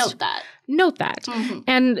post, note that. Mm-hmm.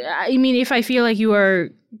 And I mean, if I feel like you are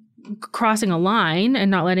crossing a line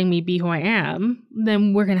and not letting me be who I am,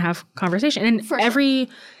 then we're going to have conversation. And every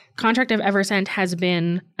contract I've ever sent has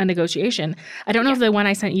been a negotiation. I don't know if the one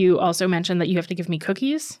I sent you also mentioned that you have to give me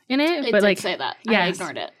cookies in it. It did say that. I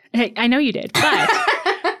ignored it. I know you did, but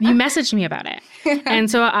you messaged me about it.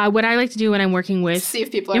 And so what I like to do when I'm working with see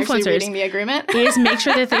if people are actually reading the agreement is make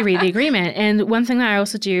sure that they read the agreement. And one thing that I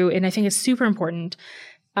also do, and I think is super important,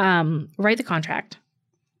 write the contract.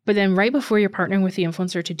 But then right before you're partnering with the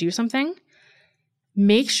influencer to do something,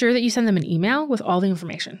 make sure that you send them an email with all the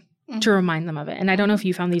information. to remind them of it. And I don't know if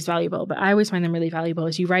you found these valuable, but I always find them really valuable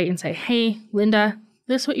is you write and say, hey, Linda,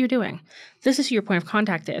 this is what you're doing. This is who your point of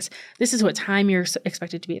contact is. This is what time you're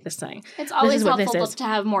expected to be at this thing. It's always helpful to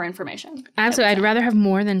have more information. Absolutely. I'd rather have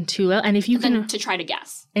more than too little. And if you can to try to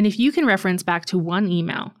guess. And if you can reference back to one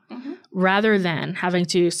email rather than having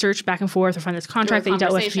to search back and forth or find this contract that you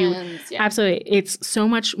dealt with. Absolutely. It's so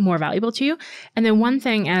much more valuable to you. And then one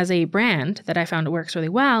thing as a brand that I found works really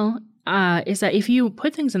well is that if you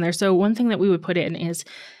put things in there. So one thing that we would put in is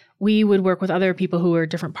we would work with other people who are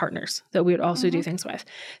different partners that we would also do things with.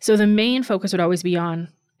 So the main focus would always be on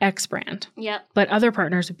X brand. Yep. But other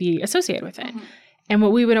partners would be associated with it. And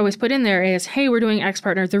what we would always put in there is, hey, we're doing X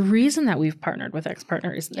partner. The reason that we've partnered with X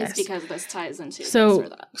partner is this. It's because this ties into this or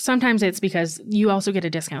that. Sometimes it's because you also get a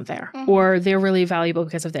discount there, or they're really valuable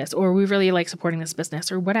because of this, or we really like supporting this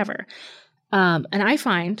business or whatever. And I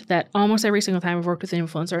find that almost every single time I've worked with an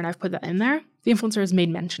influencer and I've put that in there, the influencer has made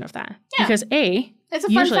mention of that. Yeah. Because A, it's a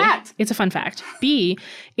fun fact. It's a fun fact. B,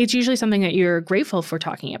 it's usually something that you're grateful for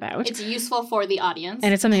talking about. It's useful for the audience.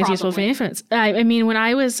 And it's something that's useful for the influence. I mean, when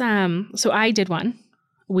I was, so I did one.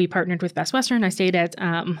 We partnered with Best Western. I stayed at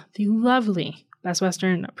the lovely Best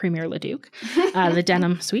Western Premier Leduc, the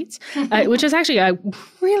Denim Suites, which is actually a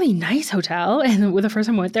really nice hotel. And the first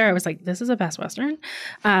time I went there, I was like, this is a Best Western.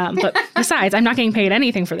 But besides, I'm not getting paid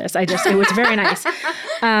anything for this. It was very nice.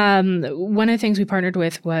 One of the things we partnered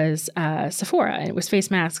with was Sephora. And it was face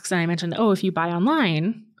masks. And I mentioned, if you buy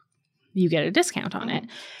online, you get a discount on it.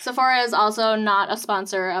 Sephora is also not a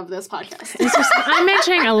sponsor of this podcast. I'm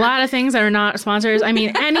mentioning a lot of things that are not sponsors. I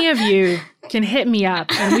mean, any of you can hit me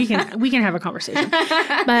up and we can have a conversation.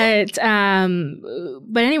 But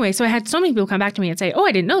anyway, so I had so many people come back to me and say,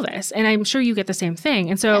 I didn't know this. And I'm sure you get the same thing.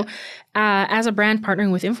 And so as a brand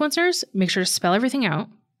partnering with influencers, make sure to spell everything out.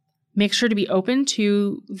 Make sure to be open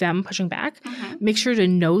to them pushing back. Make sure to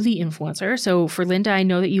know the influencer. So for Linda, I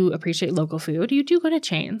know that you appreciate local food. You do go to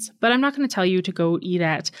chains, but I'm not going to tell you to go eat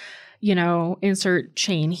at, insert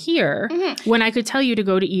chain here when I could tell you to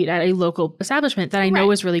go to eat at a local establishment that I know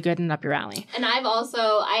is really good and up your alley. And I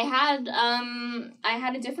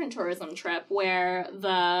had a different tourism trip where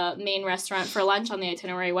the main restaurant for lunch on the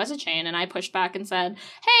itinerary was a chain, and I pushed back and said,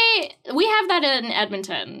 hey, we have that in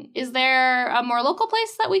Edmonton. Is there a more local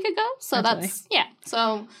place that we could go? So Absolutely.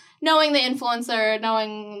 So knowing the influencer,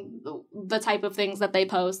 knowing the type of things that they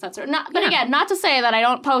post, that's not. But again, not to say that I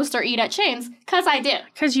don't post or eat at chains, because I do.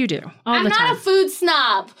 Because you do I'm the time. I'm not a food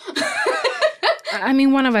snob. I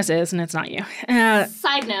mean, one of us is, and it's not you.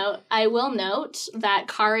 Side note, I will note that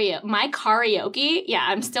my karaoke,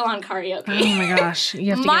 I'm still on karaoke. Oh my gosh. You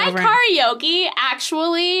have to my get over karaoke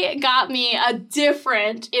actually got me a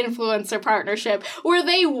different influencer partnership where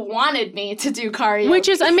they wanted me to do karaoke. Which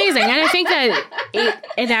is amazing. And I think that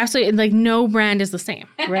it absolutely, no brand is the same,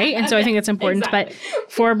 right? And so I think it's important. Exactly.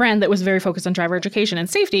 But for a brand that was very focused on driver education and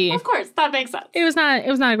safety. Of course, that makes sense. It was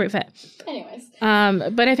not a great fit. Anyways.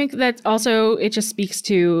 But I think that also it just speaks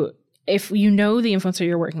to if you know the influencer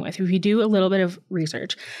you're working with, if you do a little bit of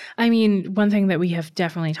research. I mean, one thing that we have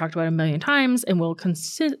definitely talked about a million times and will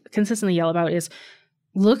consistently yell about is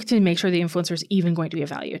look to make sure the influencer is even going to be of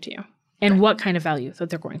value to you and what kind of value that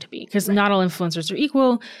they're going to be. Because not all influencers are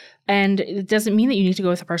equal. And it doesn't mean that you need to go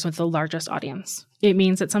with a person with the largest audience. It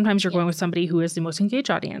means that sometimes you're going with somebody who is the most engaged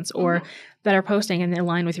audience or that are posting and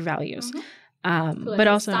align with your values. But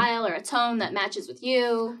also a style or a tone that matches with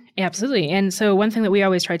you. Absolutely. And so one thing that we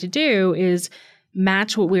always try to do is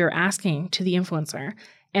match what we are asking to the influencer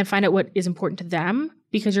and find out what is important to them,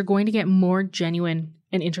 because you're going to get more genuine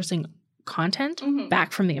and interesting content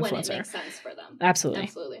back from the influencer. When it makes sense for them. Absolutely.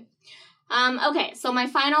 Absolutely. Okay, so my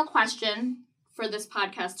final question for this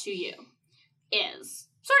podcast to you is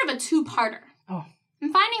sort of a two-parter. Oh.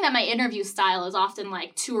 I'm finding that my interview style is often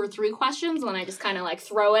like 2 or 3 questions when I just kind of like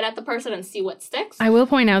throw it at the person and see what sticks. I will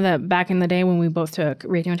point out that back in the day when we both took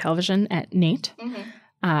radio and television at NAIT,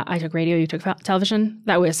 I took radio, you took television.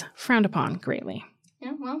 That was frowned upon greatly.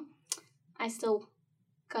 Yeah, well, I still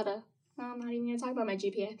I'm not even going to talk about my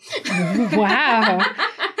GPA. Wow.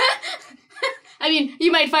 I mean,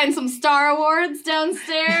 you might find some Star Awards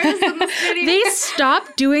downstairs in the studio. They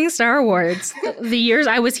stopped doing Star Awards. The years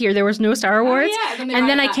I was here, there was no Star Awards. And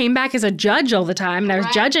then I came back as a judge all the time, and I was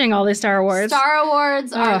judging all the Star Awards. Star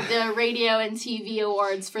Awards are the radio and TV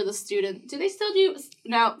awards for the student. Do they still do?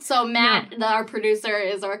 No. So Matt, our producer,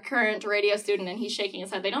 is our current radio student, and he's shaking his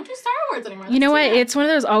head. They don't do Star Awards anymore. You know what? It's one of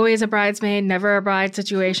those always a bridesmaid, never a bride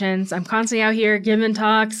situations. I'm constantly out here giving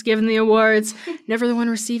talks, giving the awards, never the one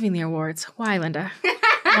receiving the awards. Why, Linda?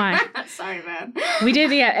 Why? Sorry, man. We did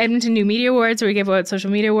the Edmonton New Media Awards where we give out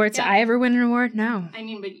social media awards. Yeah. Did I ever win an award? No. I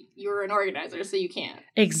mean, but you're an organizer, so you can't.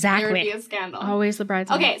 Exactly. There would be a scandal. Always the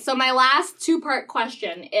bridesmaid. Okay, so my last 2-part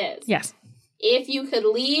question is... Yes. If you could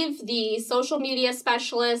leave the social media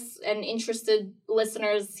specialists and interested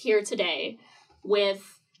listeners here today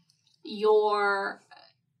with your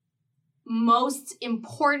most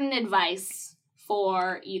important advice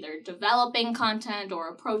for either developing content or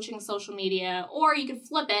approaching social media, or you could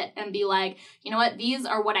flip it and be like, you know what, these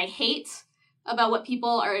are what I hate about what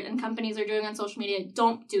people are and companies are doing on social media.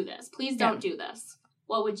 Don't do this. Please don't do this.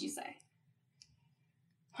 What would you say?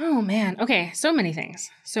 Oh, man. Okay. So many things.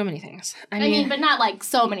 I mean, but not like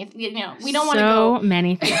so many. You know, we don't want to so go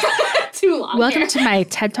many things. too long. Welcome here. to my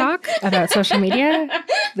TED Talk about social media.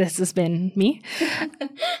 This has been me.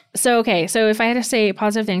 So if I had to say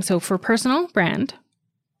positive things, so for personal brand,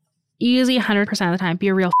 easy 100% of the time, be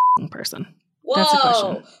a real person. Whoa. That's the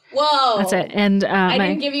question. Whoa. That's it. And I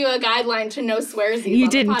didn't give you a guideline to no swearsies. You on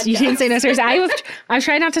the didn't. podcast. You didn't say no swears. I've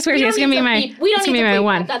tried not to swear. It's gonna be my. We don't it's need gonna be to my bleep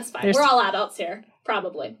one. that. That's fine. There's- We're all adults here,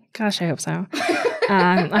 probably. Gosh, I hope so.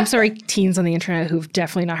 I'm sorry, teens on the internet who've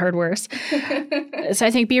definitely not heard worse. So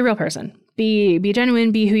I think be a real person. Be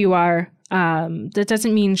genuine. Be who you are. That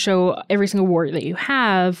doesn't mean show every single wart that you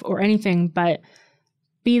have or anything, but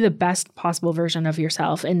be the best possible version of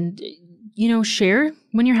yourself. And share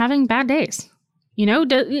when you're having bad days.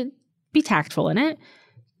 Be tactful in it,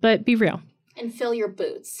 but be real. And fill your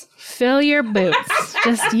boots. Fill your boots.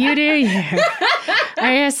 Just you do you.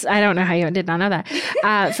 I don't know how you did not know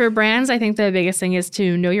that. For brands, I think the biggest thing is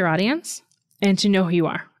to know your audience and to know who you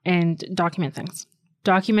are and document things.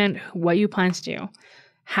 Document what you plan to do.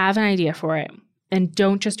 Have an idea for it. And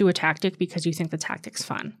don't just do a tactic because you think the tactic's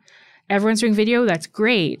fun. Everyone's doing video. That's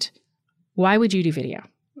great. Why would you do video?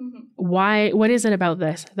 Mm-hmm. What is it about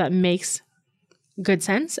this that makes good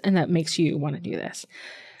sense and that makes you want to do this?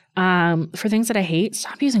 For things that I hate,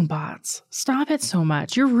 stop using bots. Stop it so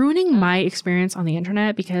much. You're ruining my experience on the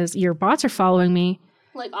internet because your bots are following me.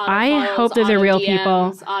 Like I hope that they're real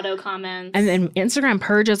people. Auto comments. And then Instagram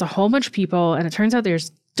purges a whole bunch of people, and it turns out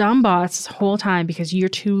there's dumb bots this whole time because you're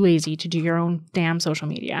too lazy to do your own damn social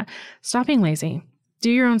media. Stop being lazy.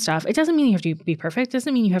 Do your own stuff. It doesn't mean you have to be perfect. It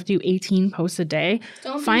doesn't mean you have to do 18 posts a day.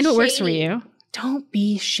 Find what works for you. Don't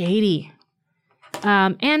be shady.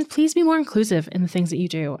 And please be more inclusive in the things that you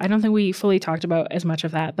do. I don't think we fully talked about as much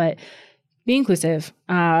of that, but be inclusive.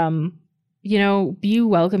 Be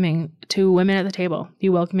welcoming to women at the table. Be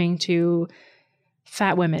welcoming to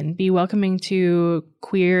fat women. Be welcoming to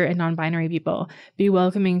queer and non-binary people. Be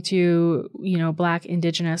welcoming to, Black,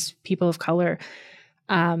 Indigenous, people of color.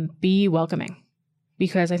 Be welcoming.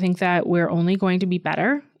 Because I think that we're only going to be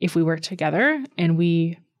better if we work together and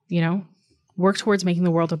we, work towards making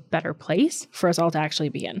the world a better place for us all to actually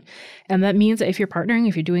be in. And that means that if you're partnering,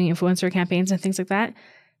 if you're doing influencer campaigns and things like that,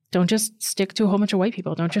 don't just stick to a whole bunch of white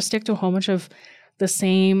people. Don't just stick to a whole bunch of the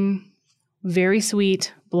same very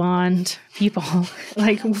sweet, blonde people.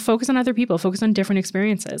 Like, focus on other people. Focus on different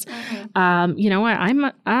experiences. Mm-hmm. You know what?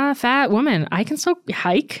 I'm a fat woman. I can still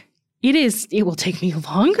hike. It will take me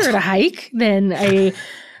longer to hike than a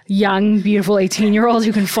young, beautiful 18-year-old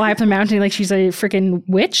who can fly up the mountain like she's a freaking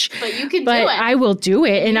witch. But you can do it. I will do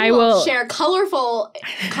it, and I will share colorful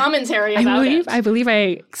commentary about it. I believe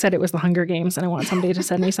I said it was the Hunger Games, and I want somebody to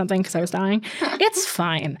send me something because I was dying. It's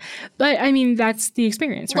fine. But, I mean, that's the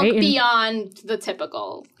experience, right? Look beyond the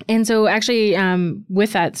typical. And so, actually,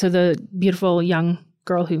 with that, so the beautiful young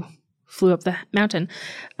girl who flew up the mountain,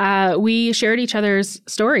 we shared each other's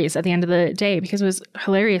stories at the end of the day because it was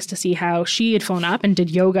hilarious to see how she had flown up and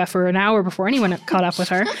did yoga for an hour before anyone caught up with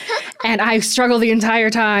her. And I struggled the entire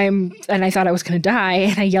time and I thought I was going to die.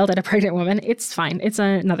 And I yelled at a pregnant woman. It's fine. It's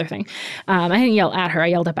another thing. I didn't yell at her. I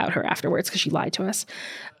yelled about her afterwards because she lied to us.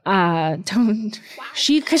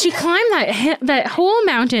 She climbed that whole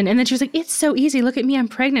mountain and then she was like, it's so easy. Look at me. I'm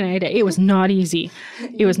pregnant. It was not easy.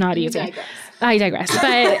 It was not easy. I digress.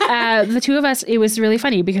 But the two of us, it was really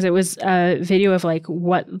funny because it was a video of like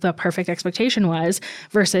what the perfect expectation was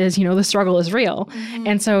versus, the struggle is real. Mm-hmm.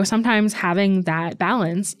 And so sometimes having that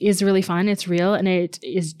balance is really fun. It's real and it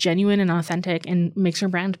is genuine and authentic and makes your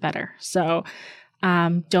brand better. So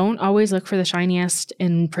don't always look for the shiniest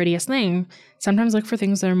and prettiest thing. Sometimes look for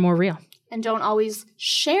things that are more real. And don't always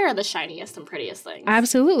share the shiniest and prettiest things.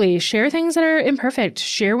 Absolutely. Share things that are imperfect.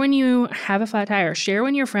 Share when you have a flat tire. Share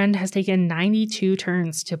when your friend has taken 92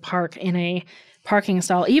 turns to park in a parking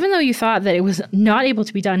stall. Even though you thought that it was not able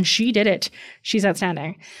to be done, she did it. She's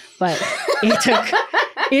outstanding. But it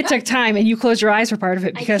took It took time, and you closed your eyes for part of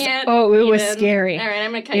it because, it was scary. All right,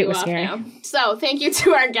 I'm going to cut you off now. So thank you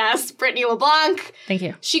to our guest, Brittany LeBlanc. Thank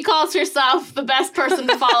you. She calls herself the best person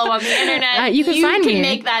to follow on the internet. You can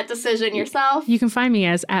make that decision yourself. You can find me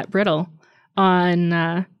as @Brittle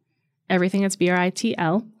on everything. It's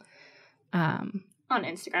BRITL. On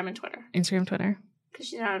Instagram and Twitter. Instagram, Twitter. Because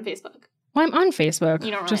she's not on Facebook. Well, I'm on Facebook.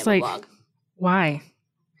 You don't really just have a blog. Why?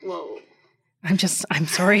 Whoa. I'm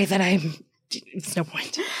sorry that it's no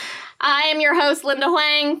point. I am your host, Linda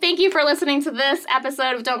Huang. Thank you for listening to this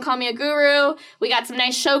episode of Don't Call Me a Guru. We got some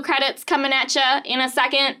nice show credits coming at you in a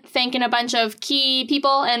second, thanking a bunch of key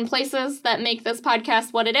people and places that make this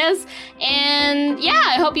podcast what it is. And yeah,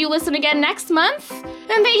 I hope you listen again next month.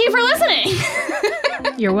 And thank you for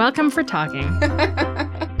listening. You're welcome for talking.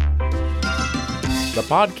 The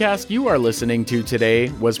podcast you are listening to today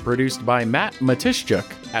was produced by Matt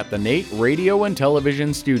Matishchuk at the Nate Radio and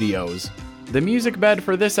Television Studios. The music bed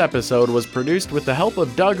for this episode was produced with the help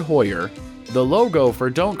of Doug Hoyer. The logo for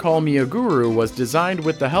Don't Call Me a Guru was designed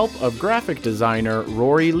with the help of graphic designer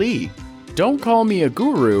Rory Lee. Don't Call Me a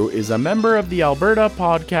Guru is a member of the Alberta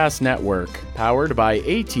Podcast Network, powered by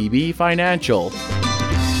ATB Financial.